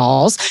disco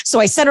balls. So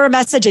I sent her a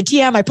message, a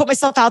DM. I put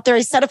myself out there.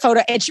 I sent a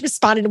photo and she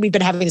responded. And we've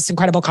been having this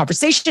incredible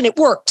conversation. It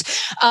worked.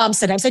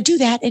 Sometimes I do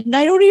that and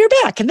I don't hear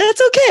back and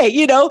that's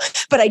okay,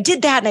 but I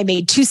did that and I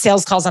made 2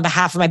 sales calls on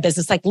behalf of my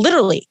business. Like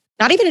literally,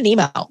 not even an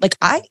email. Like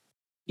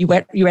you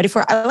ready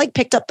for it? I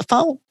picked up the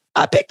phone.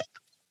 I picked up.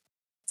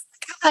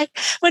 Hi,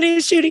 my name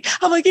is Judi.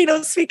 I'm a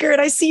keynote speaker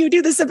and I see you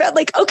do this event.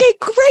 Like, okay,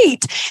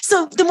 great.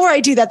 So the more I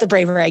do that, the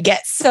braver I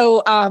get.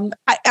 So I'm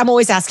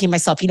always asking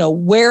myself,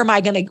 where am I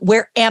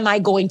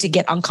going to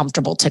get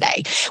uncomfortable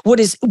today?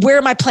 Where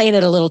am I playing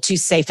it a little too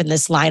safe in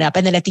this lineup?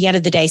 And then at the end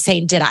of the day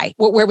saying,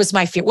 where was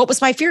my fear? What was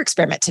my fear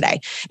experiment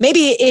today?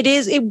 Maybe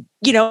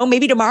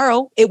maybe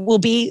tomorrow it will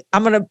be,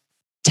 I'm going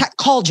to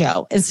call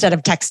Joe instead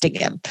of texting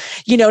him.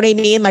 You know what I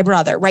mean? My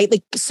brother, right?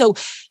 Like, so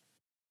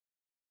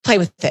play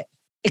with it.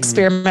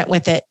 Experiment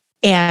with it.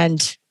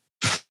 And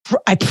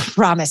I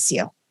promise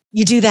you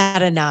do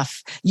that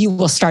enough, you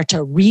will start to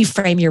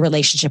reframe your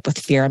relationship with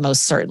fear. And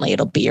most certainly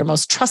it'll be your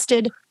most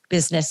trusted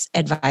business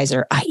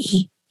advisor,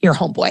 i.e. your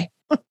homeboy.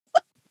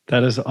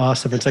 That is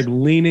awesome. It's like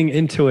leaning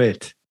into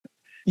it.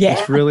 Yeah.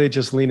 It's really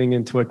just leaning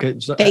into it.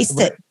 Face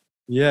it.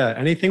 Yeah.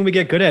 Anything we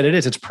get good at,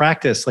 it's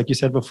practice. Like you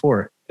said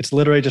before, it's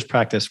literally just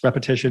practice,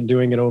 repetition,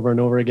 doing it over and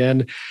over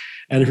again.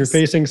 And if you're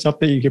facing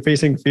something, you're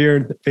facing fear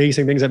and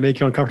facing things that make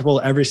you uncomfortable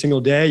every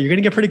single day, you're going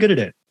to get pretty good at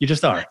it. You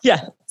just are.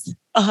 Yeah,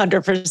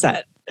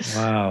 100%.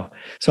 Wow.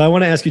 So I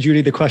want to ask you,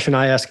 Judi, the question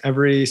I ask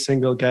every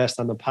single guest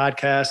on the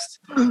podcast.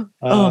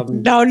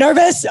 No,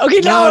 nervous. Okay,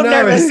 no, I'm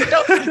nervous.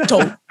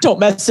 Don't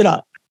mess it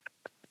up.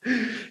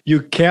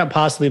 You can't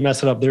possibly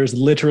mess it up. There's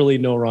literally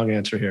no wrong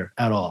answer here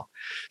at all.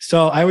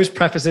 So I always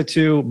preface it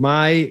to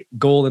my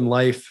goal in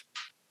life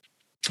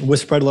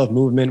with Spread Love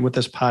Movement, with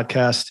this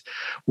podcast,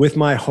 with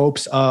my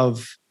hopes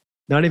of,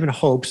 not even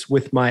hopes,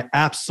 with my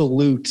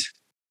absolute,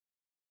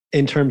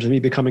 in terms of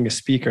me becoming a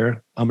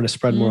speaker, I'm going to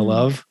spread more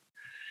love.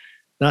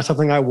 Not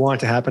something I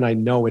want to happen. I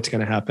know it's going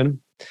to happen.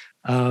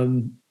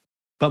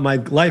 But my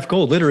life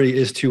goal literally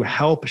is to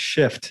help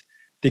shift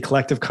the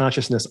collective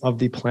consciousness of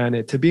the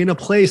planet to be in a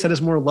place that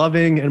is more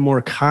loving and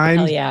more kind.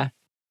 Hell yeah.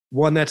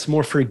 One that's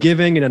more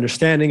forgiving and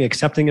understanding,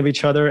 accepting of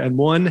each other, and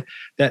one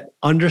that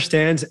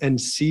understands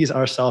and sees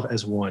ourselves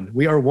as one.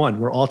 We are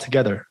one. We're all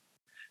together.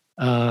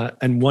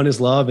 And one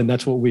is love, and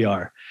that's what we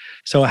are.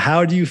 So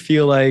how do you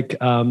feel like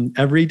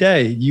every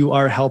day you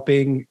are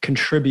helping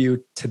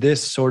contribute to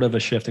this sort of a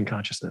shift in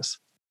consciousness?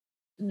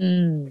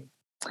 Oh,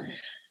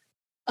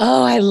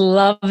 I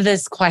love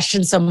this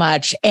question so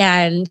much.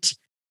 And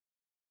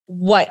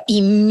what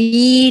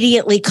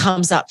immediately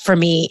comes up for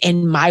me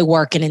in my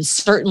work and in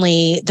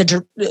certainly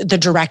the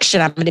direction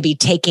I'm going to be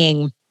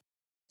taking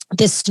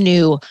this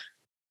new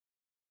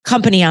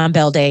company I'm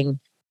building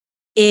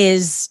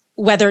is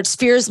whether it's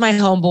Fear is My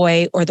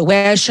Homeboy or the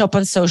way I show up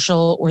on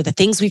social or the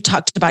things we've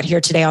talked about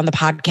here today on the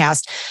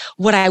podcast.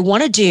 What I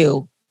want to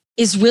do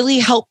is really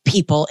help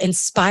people,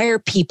 inspire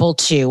people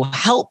to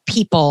help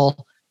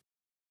people,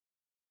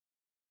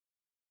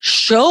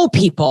 show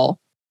people,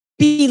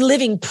 be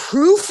living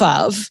proof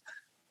of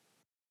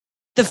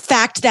the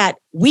fact that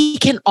we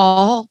can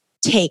all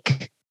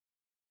take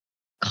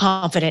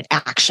confident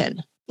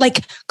action,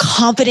 like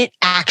confident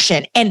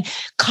action. And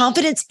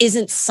confidence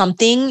isn't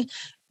something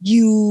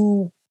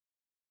you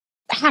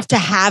have to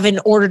have in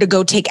order to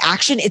go take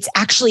action. It's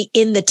actually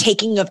in the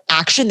taking of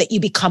action that you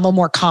become a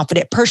more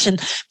confident person.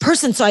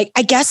 So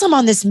I guess I'm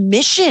on this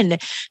mission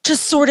to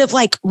sort of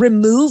like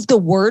remove the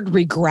word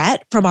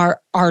regret from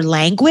our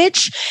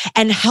language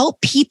and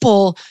help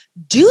people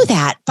do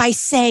that by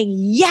saying,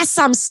 yes,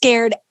 I'm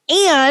scared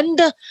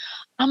and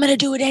I'm going to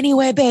do it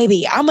anyway,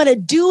 baby. I'm going to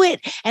do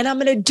it and I'm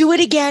going to do it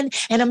again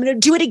and I'm going to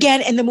do it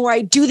again. And the more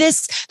I do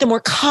this, the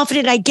more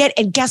confident I get.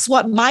 And guess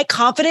what? My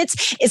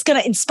confidence is going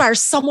to inspire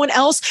someone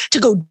else to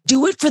go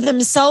do it for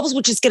themselves,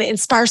 which is going to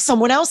inspire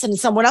someone else and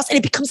someone else. And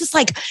it becomes this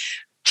like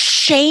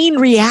chain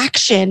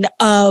reaction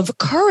of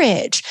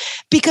courage,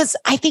 because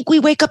I think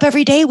we wake up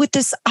every day with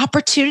this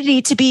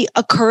opportunity to be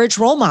a courage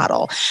role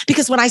model.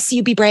 Because when I see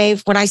you be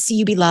brave, when I see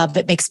you be loved,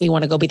 it makes me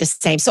want to go be the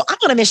same. So I'm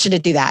on a mission to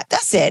do that.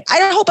 That's it.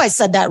 I hope I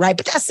said that right,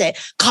 but that's it.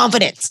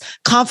 Confidence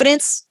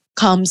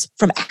comes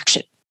from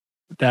action.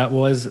 That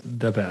was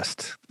the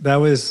best.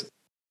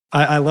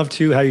 I love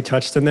too how you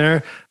touched in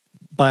there,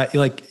 but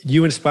like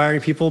you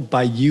inspiring people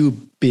by you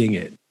being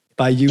it.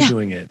 By you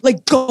doing it.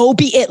 Like, go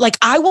be it. Like,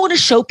 I want to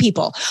show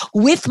people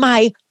with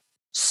my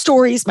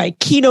stories, my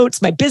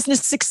keynotes, my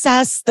business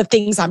success, the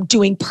things I'm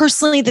doing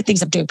personally, the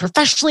things I'm doing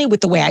professionally,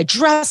 with the way I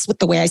dress, with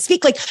the way I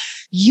speak. Like,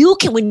 you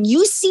can, when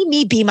you see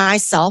me be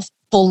myself,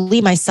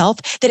 fully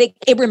myself, that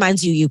it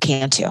reminds you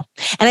can too.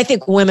 And I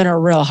think women are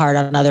real hard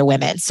on other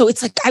women. So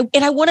it's like,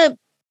 the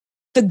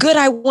good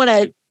I want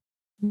to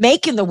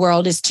make in the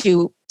world is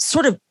to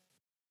sort of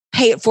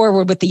pay it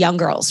forward with the young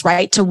girls,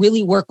 right? To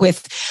really work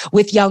with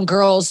young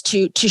girls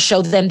to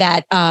show them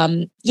that,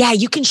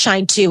 you can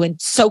shine too. And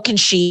so can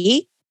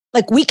she.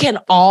 Like we can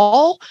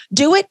all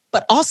do it,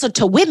 but also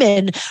to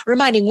women,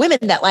 reminding women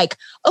that like,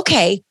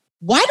 okay,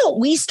 why don't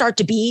we start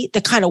to be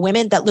the kind of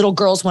women that little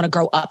girls want to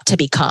grow up to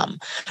become,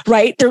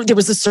 right? There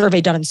was a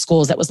survey done in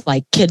schools that was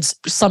like kids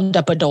summed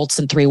up adults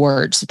in 3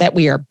 words, that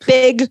we are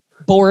big,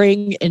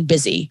 boring, and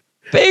busy.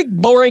 Big,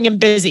 boring, and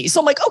busy. So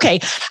I'm like,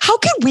 okay, how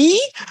can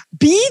we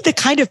be the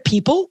kind of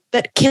people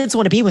that kids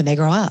want to be when they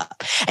grow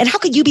up? And how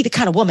could you be the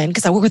kind of woman,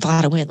 because I work with a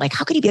lot of women, like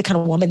how could you be the kind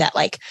of woman that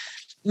like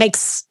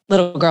makes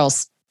little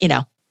girls,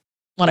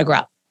 want to grow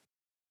up?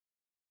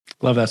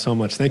 Love that so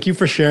much. Thank you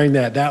for sharing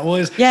that.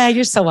 Yeah,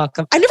 you're so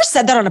welcome. I never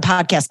said that on a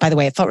podcast, by the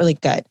way. It felt really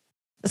good.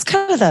 That's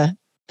kind of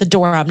the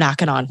door I'm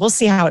knocking on. We'll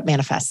see how it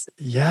manifests.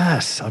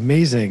 Yes,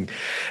 amazing.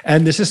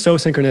 And this is so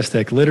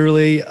synchronistic.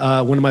 Literally,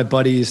 one of my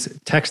buddies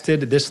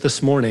texted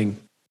this morning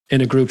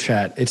in a group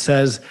chat. It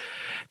says,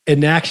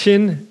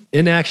 inaction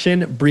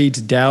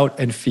breeds doubt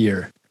and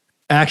fear.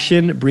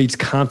 Action breeds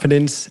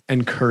confidence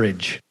and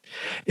courage.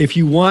 If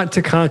you want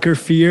to conquer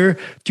fear,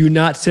 do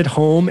not sit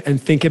home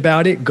and think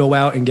about it. Go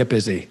out and get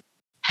busy.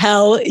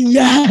 Hell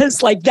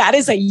yes. Like that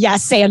is a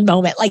yes and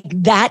moment. Like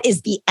that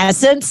is the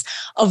essence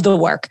of the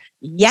work.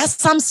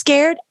 Yes, I'm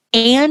scared.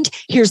 And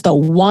here's the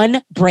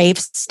one brave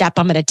step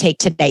I'm going to take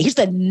today. Here's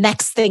the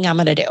next thing I'm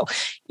going to do.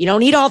 You don't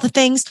need all the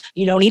things.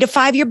 You don't need a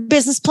 5-year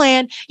business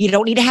plan. You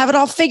don't need to have it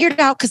all figured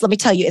out. Because let me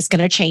tell you, it's going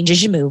to change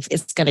as you move.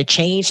 It's going to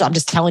change. I'm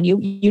just telling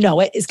you,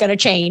 it's going to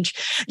change.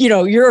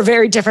 You're a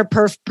very different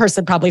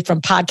person probably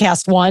from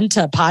podcast 1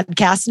 to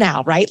podcast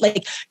now, right?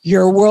 Like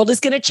your world is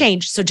going to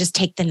change. So just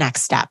take the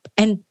next step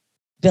and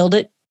build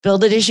it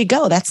as you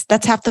go. That's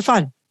half the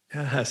fun.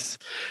 Yes.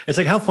 It's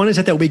like, how fun is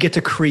it that we get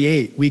to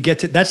create?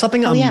 That's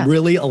something I'm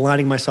really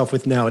aligning myself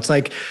with now. It's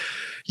like,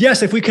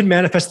 yes, if we could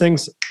manifest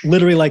things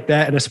literally like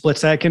that in a split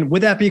second,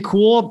 would that be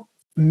cool?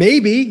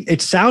 Maybe.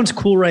 It sounds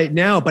cool right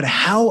now, but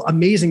how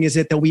amazing is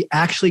it that we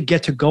actually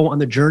get to go on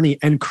the journey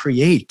and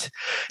create?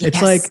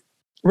 It's like,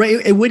 right.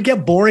 It would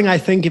get boring, I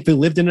think, if we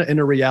lived in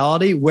a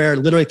reality where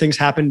literally things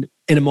happened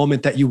in a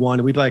moment that you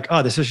wanted. We'd be like,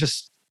 oh, this is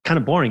just kind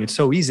of boring. It's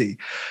so easy.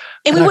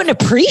 And we wouldn't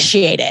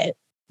appreciate it,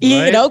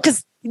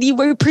 because we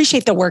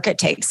appreciate the work it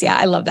takes. Yeah,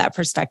 I love that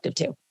perspective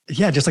too.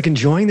 Yeah, just like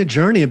enjoying the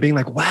journey and being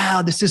like,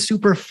 wow, this is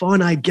super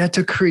fun. I get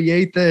to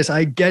create this.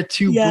 I get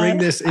to bring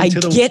this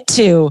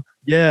into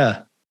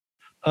Yeah.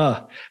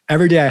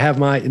 Every day I have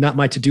not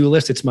my to-do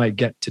list. It's my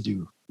get to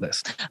do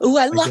list. Oh,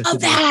 I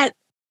love that.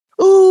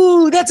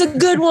 Ooh, that's a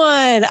good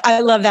one. I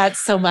love that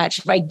so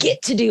much. My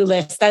get to do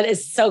list. That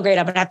is so great.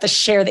 I'm going to have to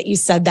share that you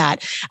said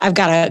that. I've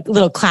got a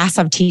little class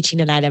I'm teaching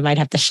tonight. I might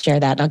have to share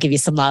that and I'll give you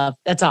some love.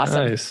 That's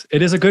awesome. Nice.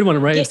 It is a good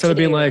one, right? Instead of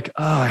being like,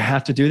 oh, I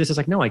have to do this. It's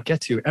like, no, I get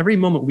to. Every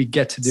moment we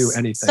get to do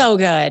anything. So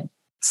good.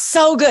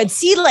 So good.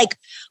 See, like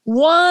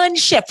one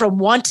shift from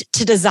want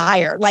to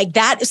desire like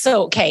that.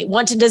 So, okay.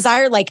 Want to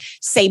desire, like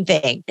same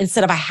thing.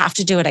 Instead of I have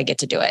to do it, I get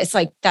to do it. It's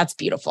like, that's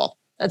beautiful.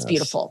 That's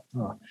beautiful.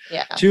 Oh.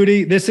 Yeah.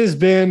 Judi, this has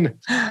been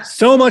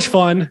so much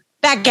fun.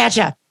 Back at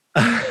ya.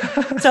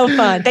 So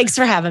fun. Thanks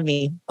for having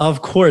me.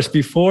 Of course.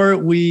 Before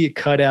we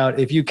cut out,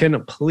 if you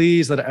can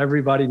please let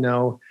everybody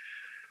know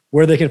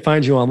where they can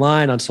find you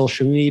online, on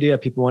social media,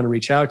 people want to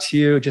reach out to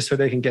you just so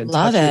they can get in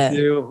touch with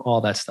you, all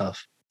that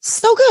stuff.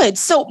 So good.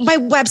 So my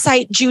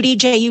website, Judi,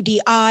 Judi,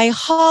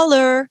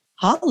 Holler,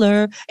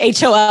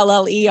 HOLLER.com,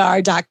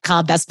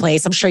 best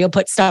place. I'm sure you'll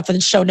put stuff in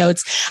the show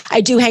notes. I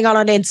do hang out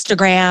on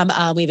Instagram.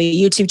 We have a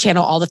YouTube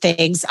channel, all the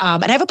things.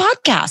 And I have a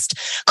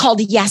podcast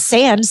called Yes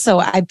And. So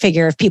I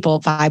figure if people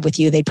vibe with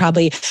you, they'd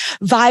probably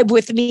vibe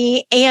with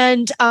me.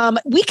 And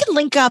we can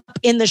link up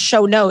in the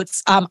show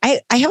notes.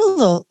 I have a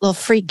little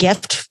free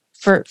gift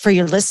for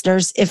your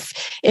listeners if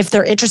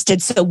they're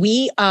interested. So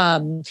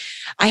I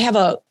have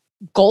a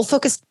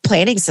goal-focused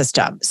planning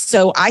system.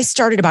 So I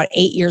started about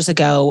 8 years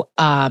ago,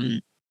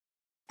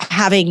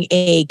 having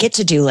a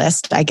get-to-do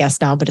list. I guess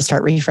now I'm going to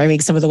start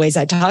reframing some of the ways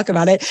I talk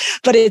about it,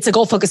 but it's a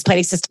goal-focused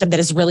planning system that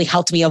has really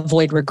helped me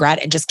avoid regret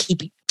and just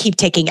keep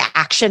taking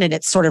action. And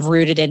it's sort of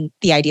rooted in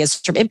the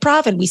ideas from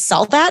improv, and we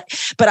sell that.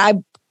 But I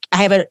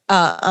have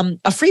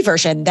a free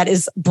version that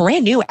is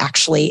brand new,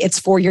 actually. It's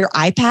for your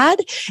iPad.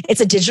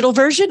 It's a digital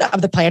version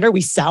of the planner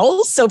we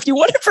sell. So if you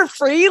want it for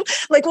free,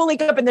 like we'll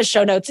link it up in the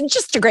show notes, and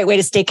just a great way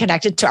to stay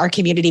connected to our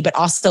community, but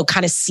also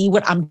kind of see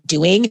what I'm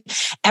doing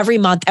every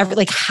month,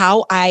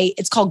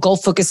 it's called goal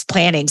focused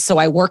planning. So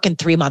I work in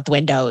 3-month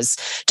windows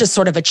to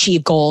sort of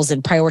achieve goals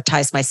and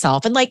prioritize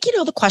myself. And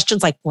the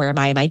questions like, where am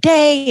I in my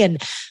day?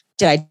 And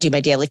did I do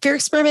my daily fear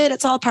experiment?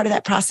 It's all part of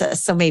that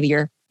process. So maybe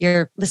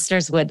your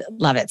listeners would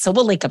love it. So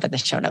we'll link up in the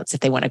show notes if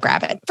they want to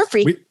grab it for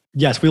free.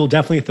 Yes, we will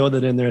definitely throw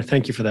that in there.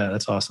 Thank you for that.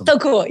 That's awesome. So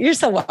cool. You're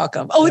so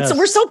welcome. Oh, yes.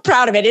 We're so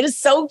proud of it. It is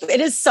so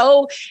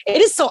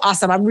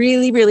awesome. I'm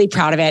really, really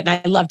proud of it. And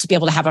I love to be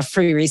able to have a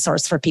free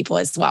resource for people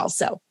as well.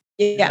 So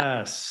yeah.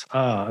 Yes.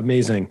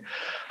 Amazing.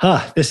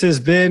 This has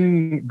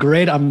been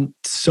great. I'm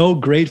so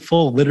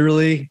grateful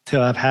literally to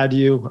have had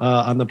you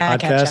on the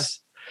podcast,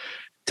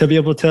 to be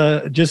able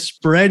to just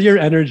spread your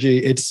energy.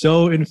 It's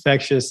so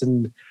infectious,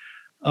 and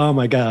oh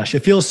my gosh, it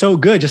feels so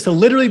good just to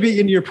literally be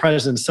in your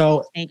presence.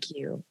 So thank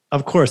you.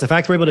 Of course, the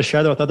fact we're able to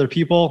share that with other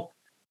people,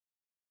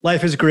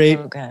 Life is great.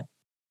 Oh, God.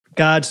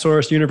 God,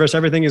 source, universe,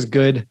 everything is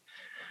good.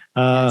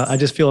 Yes. I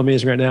just feel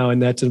amazing right now,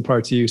 and that's in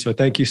part to you. So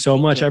thank you so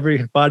much,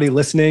 everybody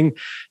listening.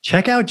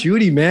 Check out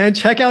Judi, man.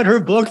 Check out her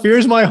book,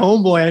 Fear's My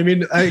Homeboy. I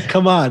mean,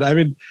 come on. I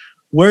mean,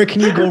 where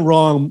can you go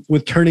wrong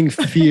with turning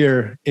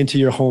fear into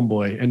your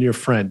homeboy and your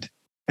friend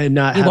and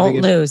not You having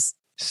won't lose.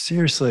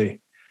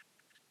 Seriously.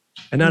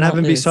 And not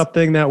having be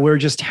something that we're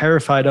just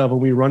terrified of and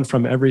we run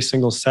from every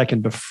single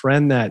second.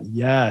 Befriend that.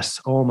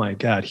 Yes. Oh my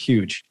God.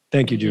 Huge.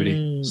 Thank you,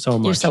 Judi. So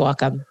much. You're so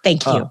welcome.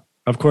 Thank you.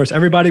 Of course,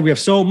 everybody, we have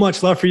so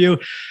much love for you.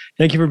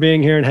 Thank you for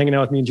being here and hanging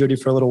out with me and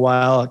Judi for a little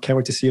while. I can't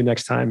wait to see you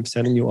next time.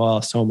 Sending you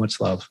all so much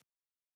love.